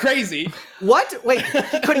 Really? that's crazy. What? Wait,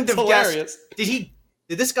 he couldn't It's have guessed. hilarious.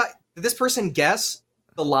 Did this person guess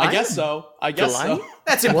the line? I guess so. line?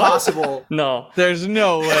 That's impossible. no. There's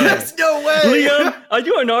no way. There's no way. Leon, are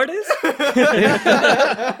you an artist?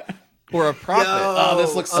 Or a prophet. Yo. Oh,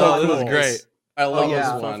 this looks so this cool. is great. I love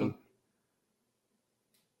yeah. this one.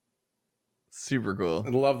 Super cool. I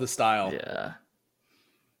love the style. Yeah.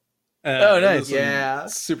 Oh, nice. this one, Yeah.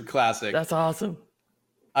 super classic. That's awesome.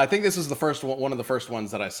 I think this was the first one of the first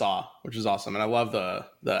ones that I saw, which is awesome, and I love the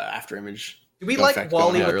after image. Do we like effect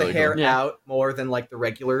Wally going on. with really the hair cool. Yeah. out more than like the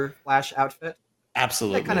regular Flash outfit?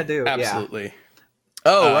 Absolutely, They kinda do, yeah. Absolutely,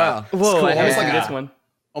 Oh, wow. Whoa, cool. I haven't Almost seen like this a- one.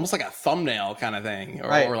 almost like a thumbnail kind of thing, or,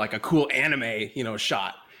 Right. or like a cool anime,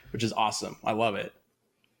 shot, which is awesome. I love it.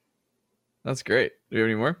 That's great. Do we have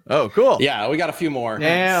any more? Oh, cool. Yeah, we got a few more.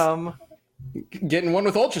 Damn. Getting one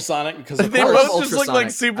with Ultrasonic because of They I course. love both just look like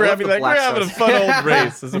Ultrasonic. super I love happy, the like we're Black having a Stars. fun old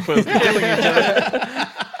race as opposed to killing each other.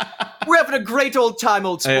 We're having a great old time,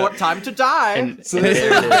 old sport. Yeah. Time to die. And So this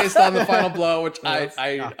there is it is. based on the final blow, which Yes.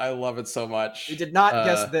 I love it so much. we did not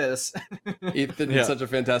guess this. Ethan did Yeah. such a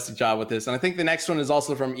fantastic job with this, and I think the next one is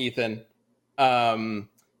also from Ethan.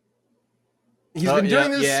 He's Oh, been yeah.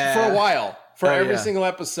 doing this Yeah. for a while, for Oh, every yeah. single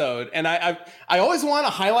episode, and I always want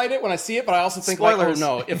to highlight it when I see it, but I also think Spoilers. like,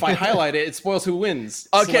 oh no, if I highlight it, it spoils who wins.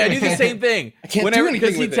 Okay, So, I like, do the same thing. I can't do Whenever anything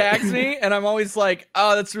because he with it. tags me, and I'm always like,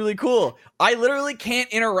 "Oh, that's really cool." I literally can't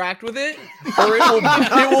interact with it, or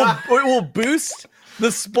it will boost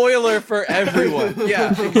the spoiler for everyone.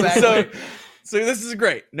 Yeah, exactly. So this is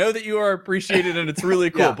great. Know that you are appreciated, and it's really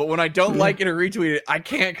cool. Yeah. But when I don't like it or retweet it, I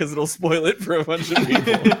can't because it'll spoil it for a bunch of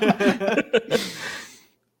people.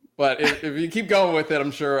 But if you keep going with it,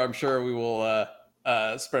 I'm sure we will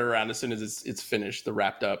spread it around as soon as it's finished, the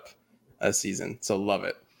wrapped up season. So love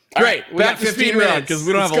it. All Great. right, we Back got to 15 speed round minutes. because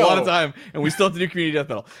we don't Let's have a lot of go. time, and we still have to do community death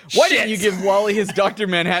battle. Why didn't you give Wally his Dr.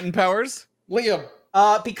 Manhattan powers? Liam,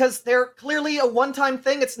 Because they're clearly a one-time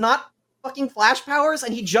thing. It's not fucking Flash powers,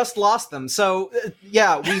 and he just lost them. So,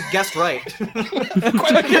 yeah, we guessed right.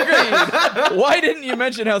 Why didn't you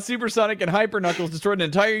mention how Supersonic and Hyper Knuckles destroyed an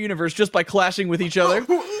entire universe just by clashing with each other?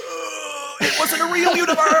 It wasn't a real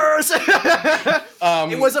universe.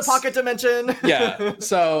 It was a pocket dimension. yeah.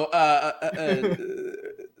 So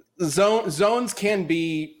zones can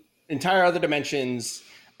be entire other dimensions,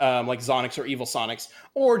 like Zonix or Evil Sonics,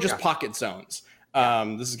 or just pocket zones.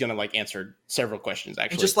 This is gonna answer several questions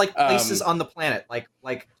actually. And just like places on the planet, like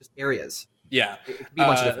just areas. Yeah. It could be a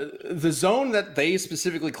bunch of different. The zone that they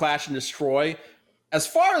specifically clash and destroy, as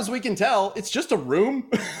far as we can tell, it's just a room.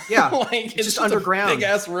 Yeah, it's just underground. big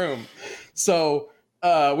ass room. So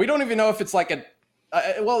we don't even know if it's like a.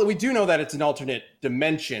 Well, we do know that it's an alternate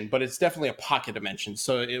dimension, but it's definitely a pocket dimension.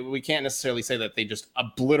 So we can't necessarily say that they just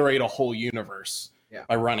obliterate a whole universe.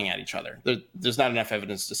 by running at each other. There's not enough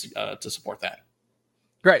evidence to support that.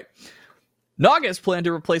 Great. Nagas planned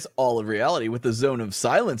to replace all of reality with the Zone of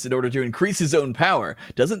Silence in order to increase his own power.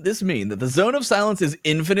 Doesn't this mean that the Zone of Silence is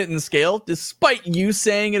infinite in scale, despite you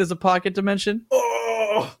saying it is a pocket dimension?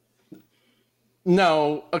 Oh!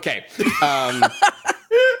 No. Okay.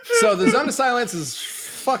 So the Zone of Silence is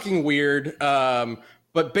fucking weird.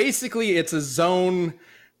 But basically it's a zone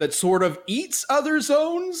that sort of eats other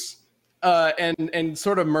zones and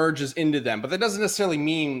sort of merges into them. But that doesn't necessarily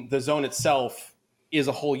mean the zone itself is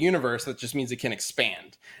a whole universe. That just means it can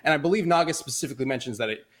expand. And I believe Naga specifically mentions that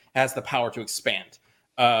it has the power to expand.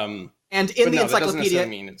 And in the encyclopedia,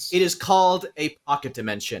 it is called a pocket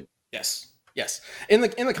dimension. Yes. In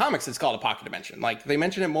the comics, it's called a pocket dimension. Like, they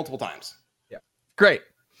mention it multiple times. Yeah. Great.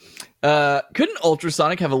 Couldn't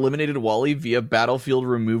Ultrasonic have eliminated Wally via battlefield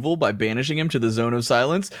removal by banishing him to the Zone of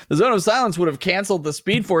Silence? The Zone of Silence would have canceled the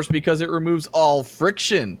Speed Force because it removes all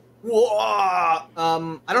friction. Whoa! I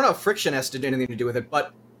don't know if friction has to do anything to do with it,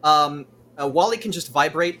 but Wally can just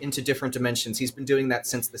vibrate into different dimensions. He's been doing that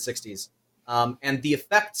since the 60s. And the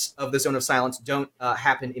effects of the Zone of Silence don't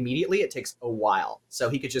happen immediately. It takes a while. So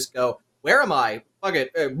he could just go, where am I? Fuck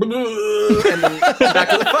it. And then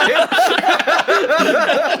back to the fight.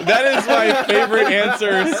 That is my favorite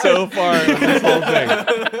answer so far of this whole thing.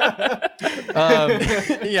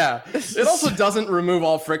 Yeah. It also doesn't remove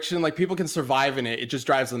all friction. Like, people can survive in it. It just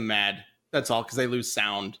drives them mad. That's all, because they lose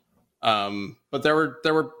sound. But there were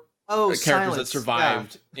characters silence. that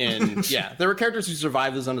survived in... Yeah, there were characters who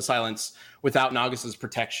survived the Zone of Silence without Nagas's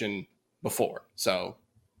protection before. So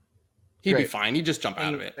he'd be fine. He'd just jump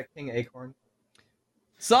out of it. The King Acorn.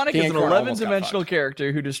 Sonic King is an Acorn almost 11-dimensional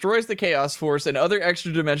character who destroys the Chaos Force and other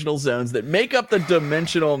extra-dimensional zones that make up the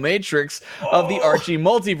dimensional matrix of the Archie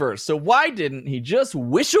multiverse. So why didn't he just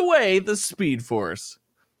wish away the Speed Force?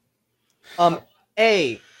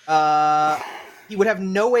 He would have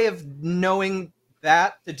no way of knowing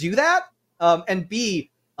that to do that. And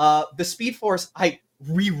B, the Speed Force,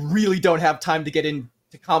 we really don't have time to get into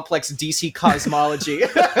complex DC cosmology.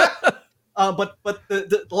 But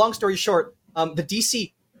the long story short, the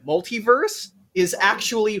DC multiverse is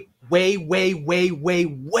actually way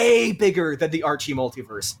bigger than the Archie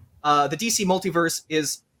multiverse. The DC multiverse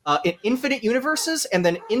is in infinite universes and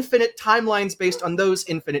then infinite timelines based on those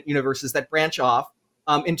infinite universes that branch off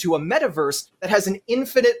into a metaverse that has an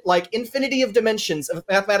infinity of dimensions, of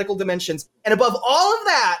mathematical dimensions. And above all of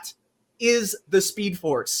that is the Speed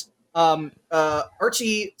Force.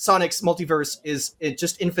 Archie Sonic's multiverse is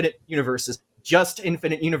just infinite universes.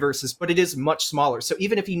 But it is much smaller. So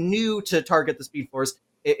even if he knew to target the Speed Force,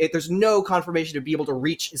 there's no confirmation to be able to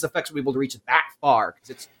reach, his effects will be able to reach that far,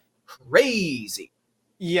 because it's crazy.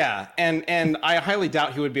 Yeah, and I highly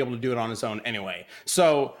doubt he would be able to do it on his own anyway.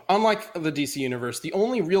 So unlike the DC universe, the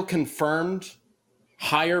only real confirmed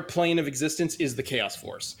higher plane of existence is the Chaos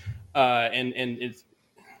Force. And it's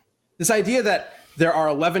this idea that there are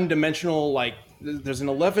 11-dimensional, there's an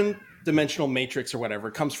 11-dimensional matrix or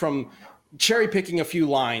whatever, comes from cherry picking a few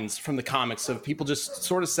lines from the comics of people just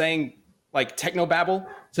sort of saying technobabble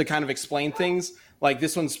to kind of explain things. Like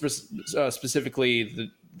this one specifically,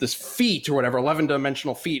 this feat or whatever,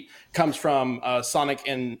 11-dimensional feat, comes from Sonic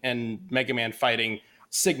and Mega Man fighting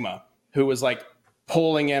Sigma, who was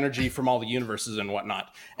pulling energy from all the universes and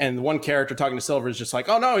whatnot. And one character talking to Silver is just like,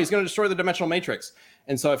 oh no, he's going to destroy the dimensional matrix.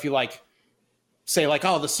 And so if you say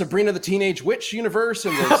the Sabrina the Teenage Witch universe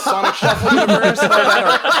and the Sonic Shuffle universe and all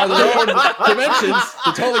that are their own dimensions,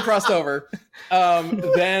 they totally crossed over,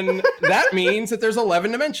 then that means that there's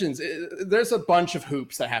 11 dimensions. There's a bunch of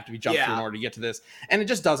hoops that have to be jumped through in order to get to this, and it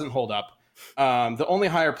just doesn't hold up. The only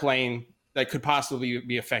higher plane that could possibly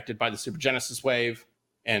be affected by the Super Genesis wave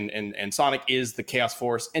and Sonic is the Chaos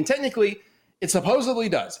Force, and technically it supposedly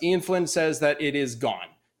does. Ian Flynn says that it is gone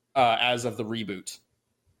as of the reboot.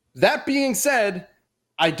 That being said,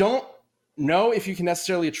 I don't know if you can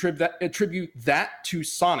necessarily attribute that to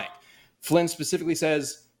Sonic. Flynn specifically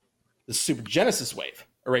says the Super Genesis wave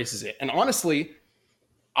erases it. And honestly,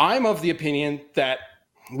 I'm of the opinion that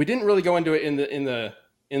we didn't really go into it in the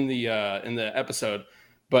episode,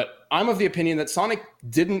 but I'm of the opinion that Sonic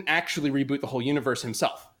didn't actually reboot the whole universe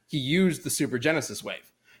himself. He used the Super Genesis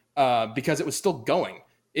wave because it was still going.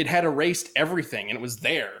 It had erased everything and it was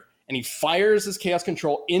there. And he fires his Chaos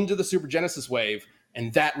Control into the Super Genesis wave,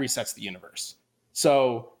 and that resets the universe.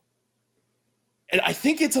 So, and I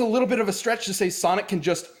think it's a little bit of a stretch to say Sonic can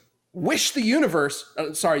just wish the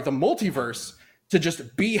multiverse, to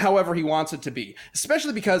just be however he wants it to be.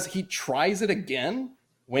 Especially because he tries it again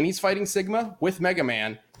when he's fighting Sigma with Mega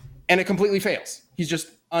Man, and it completely fails. He's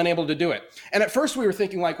just unable to do it. And at first we were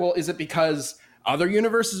thinking well, is it because other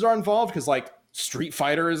universes are involved, because like Street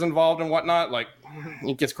Fighter is involved and whatnot, like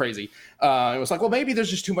it gets crazy. It was like, well, maybe there's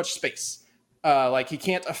just too much space. Like he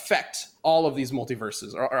can't affect all of these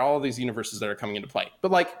multiverses or all of these universes that are coming into play.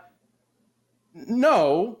 But like,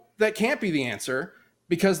 no, that can't be the answer,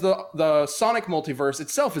 because the Sonic multiverse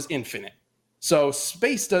itself is infinite. So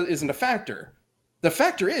space isn't a factor. The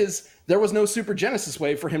factor is there was no Super Genesis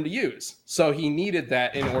wave for him to use. So he needed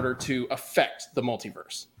that in order to affect the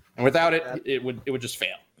multiverse. And without it, it would just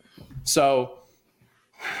fail. So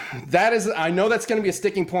that is, I know that's going to be a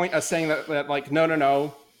sticking point, us saying that like,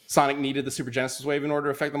 no, Sonic needed the Super Genesis wave in order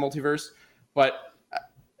to affect the multiverse. But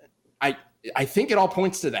I think it all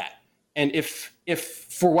points to that. And if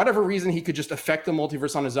for whatever reason he could just affect the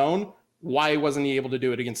multiverse on his own, why wasn't he able to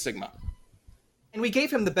do it against Sigma? And we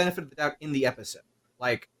gave him the benefit of the doubt in the episode.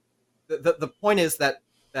 Like, the point is that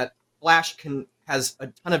Flash has a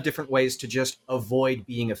ton of different ways to just avoid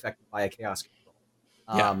being affected by a chaos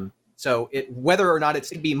control. So whether or not it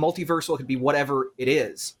could be multiversal, it could be whatever it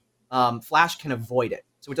is, Flash can avoid it.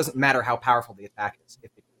 So it doesn't matter how powerful the attack is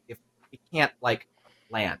if it can't like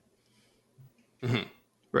land. Mm-hmm.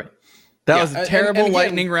 Right. That was a terrible and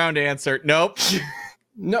lightning round answer. Nope.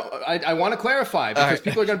 No, I want to clarify, because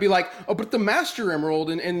people are going to be like, oh, but the Master Emerald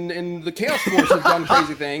and the Chaos Force have done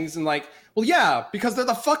crazy things. And like, well, yeah, because they're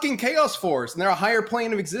the fucking Chaos Force and they're a higher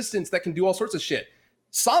plane of existence that can do all sorts of shit.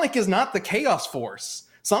 Sonic is not the Chaos Force.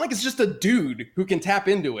 Sonic is just a dude who can tap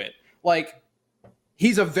into it. Like,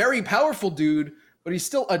 he's a very powerful dude, but he's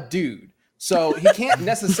still a dude. So he can't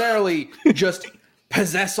necessarily just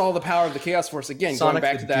possess all the power of the Chaos Force. Again, Sonic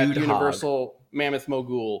going back to that universal Mammoth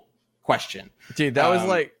Mogul question. Dude, that was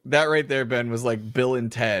like, that right there, Ben, was like Bill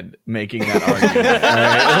and Ted making that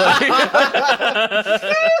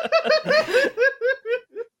argument.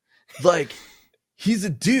 Like, he's a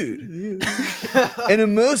dude. And a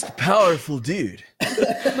most powerful dude.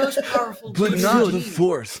 Most powerful but not the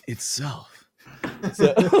Force itself.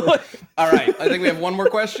 So, all right, I think we have one more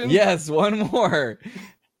question. Yes, one more.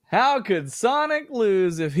 How could Sonic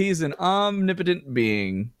lose if he's an omnipotent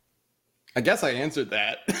being? I guess I answered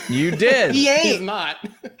that. You did. He ain't. He's not.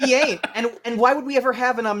 He ain't. And why would we ever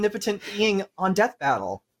have an omnipotent being on Death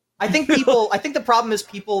Battle? I think the problem is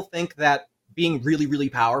people think that being really, really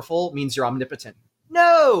powerful means you're omnipotent.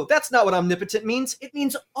 No, that's not what omnipotent means. It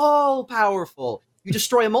means all powerful. You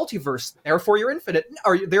destroy a multiverse, therefore you're infinite,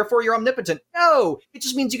 or therefore you're omnipotent. No, it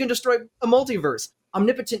just means you can destroy a multiverse.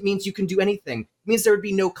 Omnipotent means you can do anything. It means there would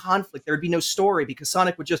be no conflict, there would be no story, because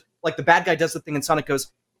Sonic would just, like, the bad guy does the thing and Sonic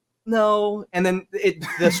goes, no, and then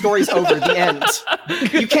the story's over, the end.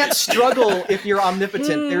 You can't struggle if you're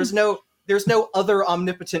omnipotent. There's no other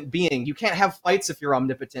omnipotent being. You can't have fights if you're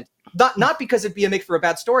omnipotent. Not because it'd be a make for a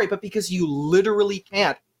bad story, but because you literally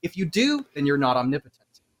can't. If you do, then you're not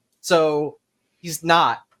omnipotent. So he's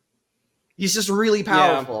not. He's just really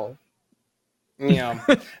powerful. Yeah.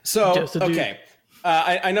 So, okay.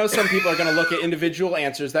 I know some people are going to look at individual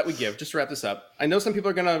answers that we give. Just to wrap this up, I know some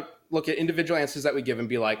people are going to look at individual answers that we give and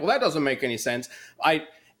be like, well, that doesn't make any sense. Let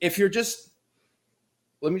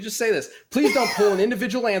me just say this. Please don't pull an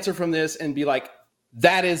individual answer from this and be like,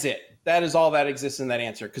 that is it. That is all that exists in that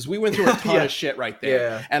answer. Because we went through a ton of shit right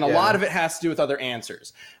there. Yeah, and a lot of it has to do with other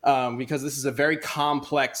answers. Because this is a very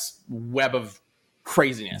complex web of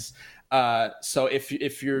craziness. So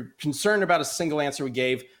if you're concerned about a single answer we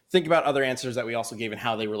gave, think about other answers that we also gave and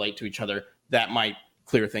how they relate to each other. That might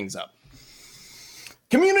clear things up.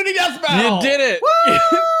 Community Death Battle! You did it!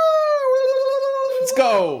 Let's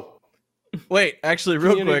go! Wait, actually,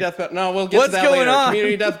 real Community quick. Death Battle. No, we'll get What's to that going later. on?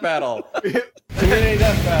 Community Death Battle. Community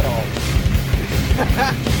Death Battle.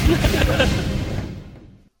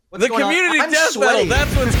 What's The going on? community I'm death sweaty.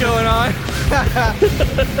 battle, that's what's going on.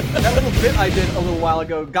 That little bit I did a little while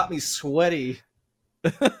ago got me sweaty.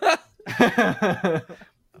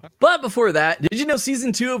 But before that, did you know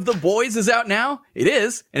season 2 of The Boys is out now? It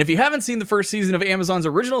is. And if you haven't seen the first season of Amazon's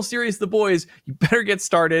original series, The Boys, you better get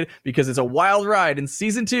started because it's a wild ride and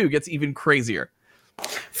season 2 gets even crazier.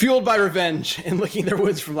 Fueled by revenge and licking their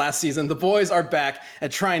wounds from last season, the boys are back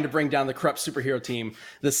at trying to bring down the corrupt superhero team,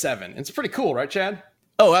 the Seven. It's pretty cool, right, Chad?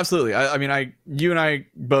 Oh, absolutely. I mean, you and I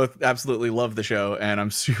both absolutely love the show, and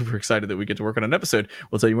I'm super excited that we get to work on an episode.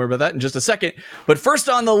 We'll tell you more about that in just a second. But first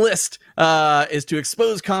on the list is to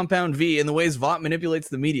expose Compound V and the ways Vought manipulates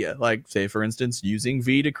the media. Like, say, for instance, using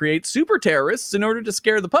V to create super terrorists in order to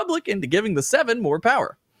scare the public into giving the Seven more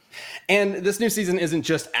power. And this new season isn't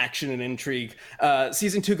just action and intrigue.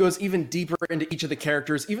 Season 2 goes even deeper into each of the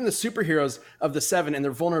characters, even the superheroes of the Seven and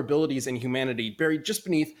their vulnerabilities and humanity buried just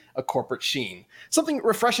beneath a corporate sheen. Something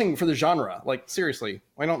refreshing for the genre. Like, seriously,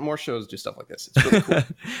 why don't more shows do stuff like this? It's really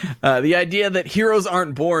cool. The idea that heroes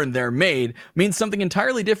aren't born, they're made, means something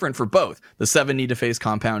entirely different for both. The Seven need to face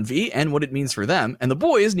Compound V and what it means for them, and the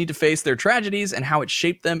boys need to face their tragedies and how it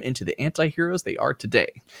shaped them into the anti-heroes they are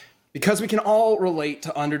today. Because we can all relate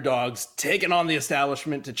to underdogs taking on the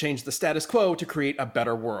establishment to change the status quo to create a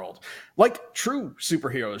better world. Like true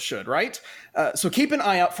superheroes should, right? So keep an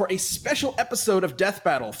eye out for a special episode of Death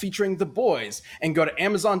Battle featuring The Boys, and go to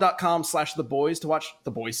amazon.com/theboys to watch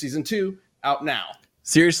The Boys Season 2 out now.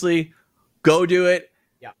 Seriously, go do it.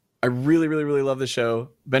 Yeah. I really, really, really love the show.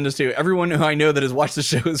 Ben does too. Everyone who I know that has watched the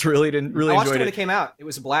show has really I watched enjoyed it when it. it came out. It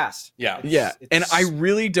was a blast. Yeah. Yeah, and I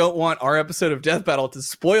really don't want our episode of Death Battle to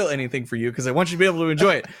spoil anything for you because I want you to be able to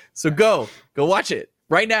enjoy it. So go watch it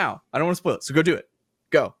right now. I don't want to spoil it, so go do it.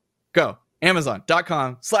 Go.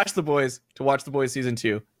 Amazon.com/theboys to watch The Boys Season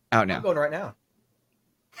 2 out I'm now. going right now.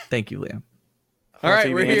 Thank you, Liam. I All right,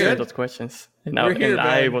 think we're we answered here. those questions, and, We're here,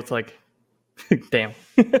 I Ben. was like, damn.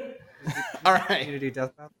 All right. Community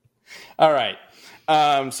Death Battle. All right.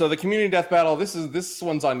 So the community death battle, this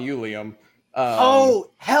one's on you, Liam.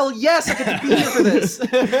 Oh, hell yes! I get to be here for this.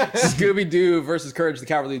 Scooby-Doo versus Courage the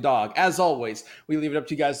Cowardly Dog. As always, we leave it up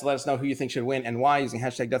to you guys to let us know who you think should win and why using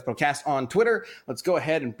hashtag DeathBattleCast on Twitter. Let's go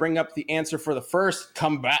ahead and bring up the answer for the first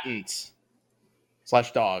combatant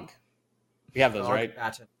 / dog. We have those, right?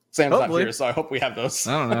 Gotcha. Sam's not Hopefully. here, so I hope we have those.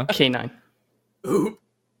 I don't know. K9. Oop.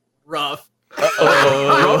 Rough.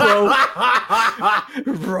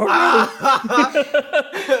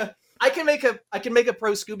 I can make a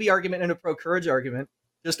pro Scooby argument and a pro Courage argument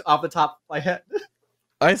just off the top of my head.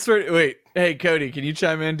 I swear. Wait. Hey, Cody, can you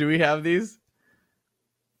chime in? Do we have these?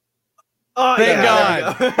 Oh, Thank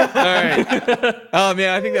yeah, there we go. All right. Oh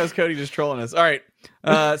man, I think that was Cody just trolling us. All right.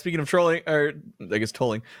 Speaking of trolling, or I guess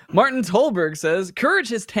tolling, Martin Tolberg says Courage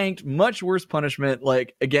has tanked much worse punishment,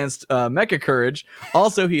 like against Mecha Courage.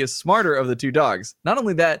 Also, he is smarter of the two dogs. Not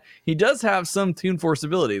only that, he does have some Toon Force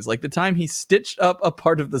abilities, like the time he stitched up a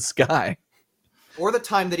part of the sky. Or the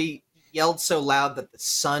time that he yelled so loud that the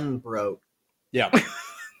sun broke. Yeah.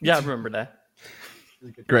 Yeah, I remember that.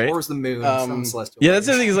 Great. Or was the moon? Some celestial Yeah, that's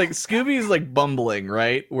the body. thing. Is like Scooby's like bumbling,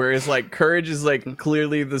 right? Whereas like Courage is like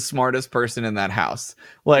clearly the smartest person in that house.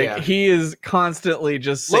 Like Yeah. he is constantly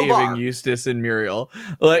just Low saving bar. Eustace and Muriel.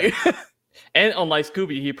 Like And unlike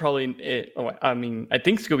Scooby, he probably, I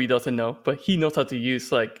think Scooby doesn't know, but he knows how to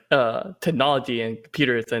use like technology and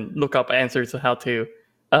computers and look up answers to how to,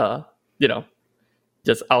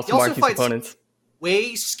 just outsmart also his fights- opponents.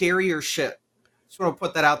 Way scarier shit. Just want to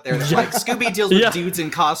put that out there. Like Scooby deals with Yeah. dudes in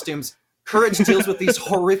costumes. Courage deals with these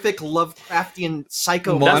horrific Lovecraftian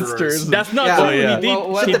psycho Monsters. murderers. That's not Yeah. true. Oh, yeah. He did, Well,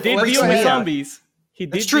 what he the did fuck deal is with that? zombies. He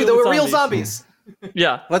did It's true. deal They with were real zombies. zombies.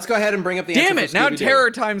 Yeah. Let's go ahead and bring up the damn answer it! for Now Scooby-Doo.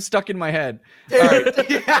 terror time's stuck in my head. All right.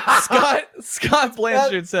 Yeah. Scott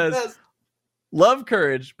Blanchard says, That's- love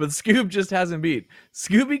Courage, but Scoob just hasn't beat.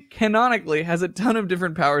 Scooby canonically has a ton of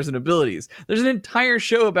different powers and abilities. There's an entire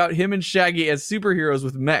show about him and Shaggy as superheroes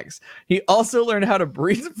with mechs. He also learned how to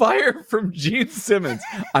breathe fire from Gene Simmons.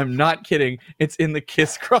 I'm not kidding. It's in the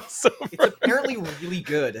Kiss crossover. It's apparently really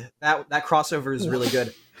good. That crossover is really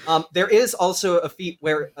good. There is also a feat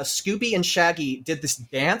where Scooby and Shaggy did this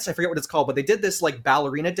dance. I forget what it's called, but they did this like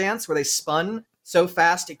ballerina dance where they spun so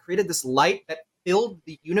fast it created this light that filled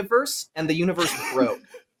the universe, and the universe broke.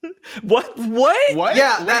 What? What?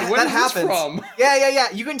 Yeah, Wait, that when is this happens. from? Yeah.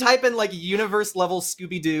 You can type in like universe level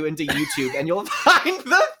Scooby Doo into YouTube, and you'll find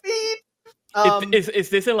the feed. Is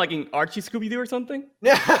this in like in Archie Scooby Doo or something?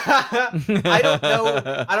 I don't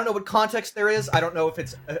know. I don't know what context there is. I don't know if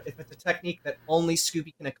it's a technique that only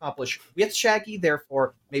Scooby can accomplish with Shaggy.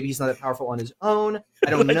 Therefore, maybe he's not that powerful on his own. I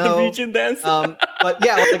don't Like know. the Legion dance? But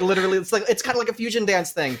yeah, like literally, it's kind of like a fusion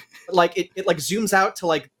dance thing. But, like it like zooms out to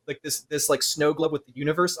like this like snow globe with the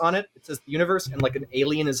universe on it. It says the universe, and like an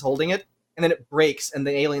alien is holding it, and then it breaks, and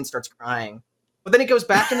the alien starts crying. But then it goes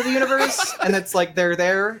back into the universe, and it's like they're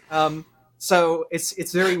there. So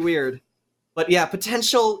it's very weird. But yeah,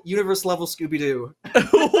 potential universe level Scooby Doo.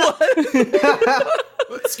 What?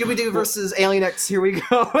 Scooby Doo versus Alien X. Here we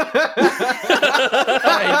go.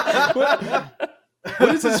 What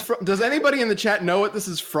is this from? Does anybody in the chat know what this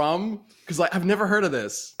is from? Because like I've never heard of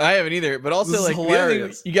this. I haven't either. But also, This is like, the other thing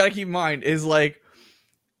hilarious. you got to keep in mind is like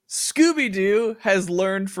Scooby-Doo has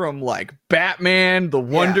learned from like Batman, the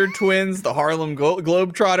Wonder Twins, the Harlem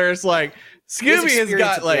Globetrotters. Like Scooby has experience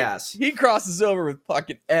got with like gas. he crosses over with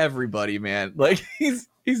fucking everybody, man. Like he's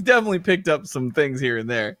definitely picked up some things here and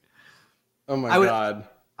there. Oh my god.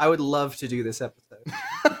 I would love to do this episode.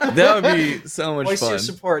 That would be so much Voice fun. your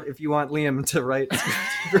support if you want Liam to write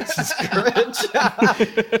versus Courage.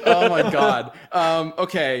 Oh my god.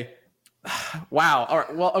 Okay. Wow. All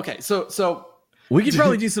right. Well, okay. So We could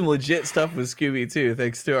probably do some legit stuff with Scooby too,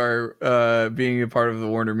 thanks to our being a part of the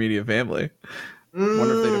Warner Media family.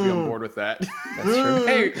 wonder if they'd be on board with that. That's true.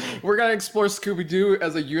 Hey, we're gonna explore Scooby-Doo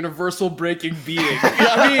as a universal breaking being.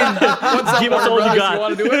 I mean, what's up, Give us Warner all you Brothers? got. You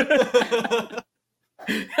want to do it?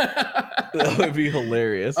 That would be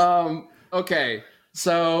hilarious. Okay,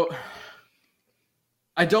 so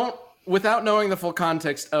I don't, without knowing the full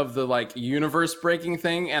context of the like universe breaking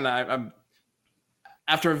thing, and I'm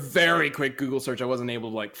after a very quick Google search, I wasn't able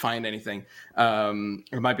to like find anything. I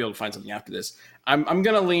might be able to find something after this. I'm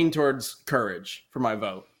gonna lean towards Courage for my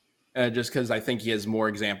vote, just because I think he has more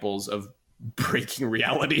examples of breaking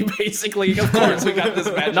reality. Basically, of course, we got this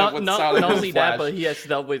matchup with Sonic not and only Flash. that, but he has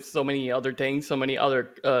dealt with so many other things, so many other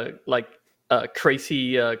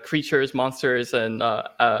crazy creatures, monsters, and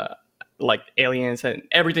like aliens and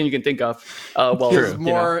everything you can think of. Well, He has you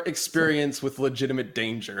more know. experience with legitimate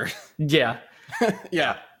danger. Yeah.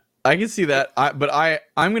 Yeah. I can see that, but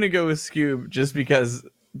I'm gonna go with Scoob just because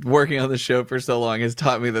working on the show for so long has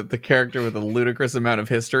taught me that the character with a ludicrous amount of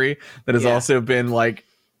history that has also been like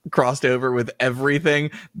crossed over with everything.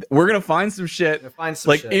 We're gonna find some shit.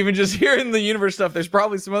 Like even just hearing the universe stuff, there's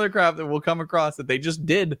probably some other crap that we'll come across that they just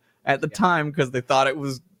did at the time because they thought it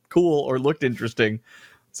was cool or looked interesting.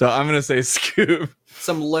 So I'm gonna say Scoob.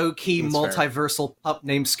 Some low-key That's fair. multiversal pup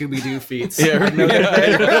named Scooby-Doo feats. Yeah, I know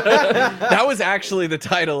that. that was actually the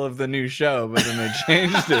title of the new show, but then they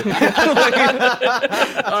changed it.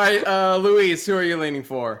 All right, Luis, who are you leaning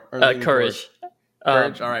for? Or leaning Courage. towards?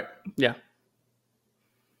 Courage. All right, Yeah.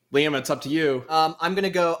 Liam, it's up to you. I'm gonna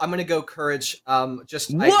go Courage.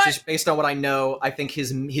 Just based on what I know, I think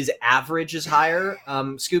his average is higher.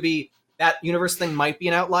 Scooby, that universe thing might be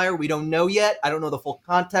an outlier. We don't know yet. I don't know the full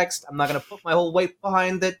context. I'm not gonna put my whole weight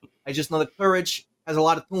behind it. I just know that Courage has a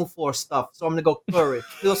lot of Toon Force stuff, so I'm gonna go Courage.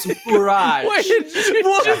 Feel some courage. Why did you,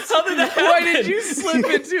 How did that why happen? did you slip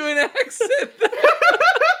into an accent?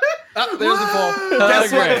 Oh, there's the poll.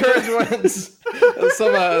 Guess what? Courage wins.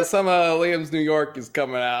 Some Liam's New York is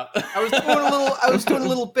coming out. I was doing a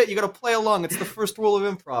little bit. You got to play along. It's the first rule of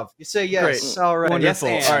improv. You say yes. Great. All right. Wonderful.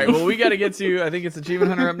 Yes, and. All right. Well, we got to get to. I think it's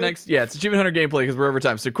Achievement Hunter up next. Yeah, it's Achievement Hunter gameplay because we're over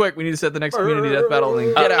time. So quick, we need to set the next community death battle and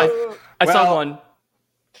then get out. I saw Well- one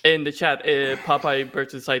in the chat. Popeye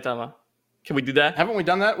versus Saitama. Can we do that? Haven't we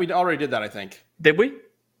done that? We already did that, I think. Did we?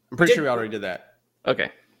 I'm pretty sure we already did that. Okay.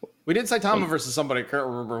 We did Saitama versus somebody. I can't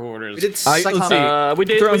remember who it is. We did Let's see. We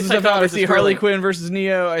did Throw some stuff out. I versus see Harley Krillin. Quinn versus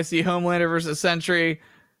Neo. I see Homelander versus Sentry.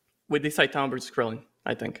 We did Saitama versus Krillin,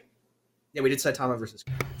 I think. Yeah, we did Saitama versus.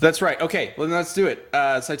 That's right. Okay, well, then let's do it.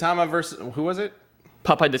 Saitama versus who was it?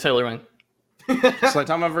 Popeye the Sailor Man.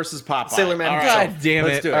 Saitama versus Popeye. Sailor Man. All right, God damn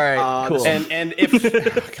let's it! do it. All right, cool. And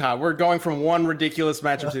if God, we're going from one ridiculous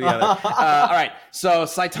matchup to the other. All right, so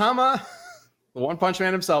Saitama, the One Punch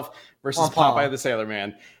Man himself, versus Womp-womp. Popeye the Sailor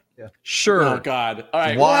Man. Sure. Oh God! All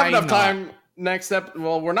right, Why we'll have enough not? time next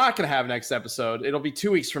Well, we're not going to have next episode. It'll be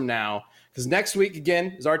 2 weeks from now because next week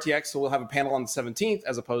again is RTX, so we'll have a panel on the 17th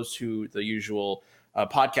as opposed to the usual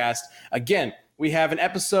podcast. Again, we have an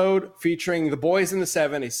episode featuring the Boys in the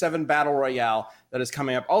Seven, a 7 battle royale that is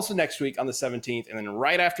coming up also next week on the 17th, and then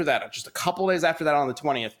right after that, just a couple days after that on the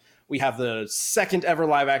 20th, we have the second ever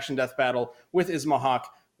live action death battle with Isma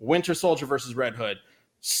Hawk, Winter Soldier versus Red Hood.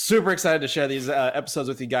 Super excited to share these episodes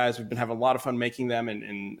with you guys. We've been having a lot of fun making them,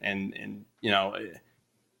 and you know,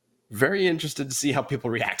 very interested to see how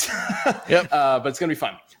people react. Yep. But it's gonna be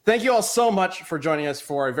fun. Thank you all so much for joining us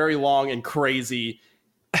for a very long and crazy,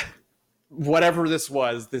 whatever this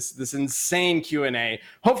was, this insane Q&A.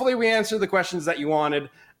 Hopefully, we answered the questions that you wanted.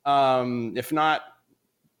 If not,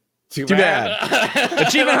 too bad.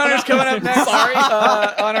 Achievement Hunter's coming up next. Sorry,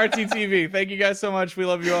 on RTTV. Thank you guys so much. We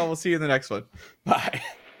love you all. We'll see you in the next one. Bye.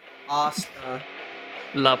 Asta.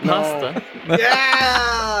 La Pasta. Yeah.